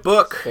read a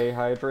book. stay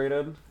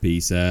hydrated.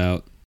 peace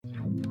out.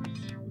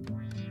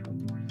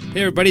 Hey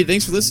everybody,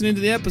 thanks for listening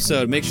to the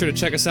episode. Make sure to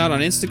check us out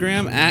on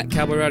Instagram at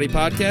Cowboy Rowdy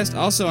Podcast,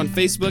 also on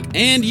Facebook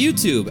and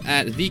YouTube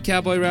at The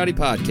Cowboy Rowdy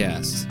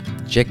Podcast.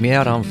 Check me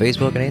out on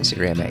Facebook and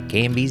Instagram at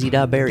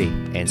kmbeezy.berry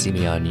and see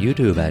me on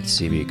YouTube at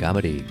CB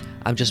Comedy.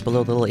 I'm just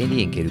below the little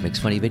Indian kid who makes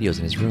funny videos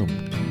in his room.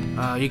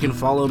 You can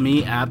follow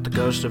me at The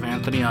Ghost of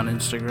Anthony on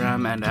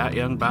Instagram and at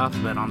Young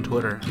Bathman on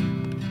Twitter.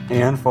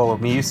 And follow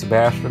me,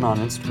 Sebastian, on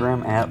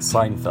Instagram at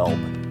Seinfeld.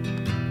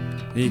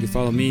 And you can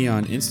follow me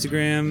on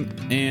Instagram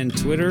and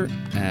Twitter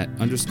at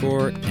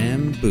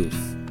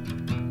 _mboof.